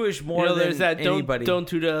 but Jewish more than there's that anybody. Don't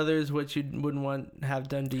do to others what you wouldn't want have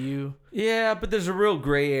done to you. Yeah, but there's a real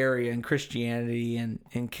gray area in Christianity and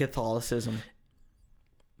in Catholicism.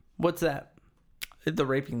 What's that? The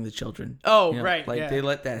raping the children. Oh, right. Like they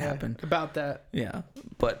let that happen. About that. Yeah.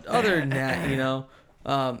 But other than that,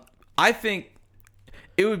 I think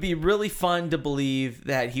it would be really fun to believe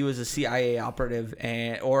that he was a CIA operative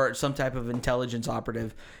or some type of intelligence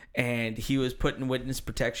operative, and he was put in witness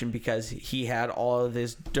protection because he had all of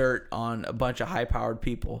this dirt on a bunch of high-powered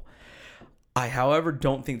people. I, however,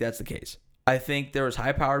 don't think that's the case. I think there was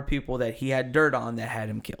high-powered people that he had dirt on that had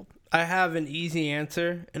him killed. I have an easy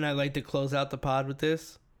answer, and I'd like to close out the pod with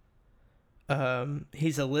this.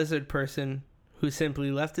 He's a lizard person who simply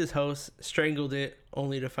left his host, strangled it,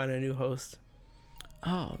 only to find a new host.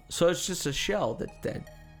 Oh, so it's just a shell that's dead.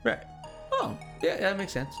 Right. Oh, yeah, that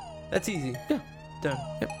makes sense. That's easy. Yeah. Done.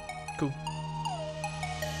 Yep. Cool.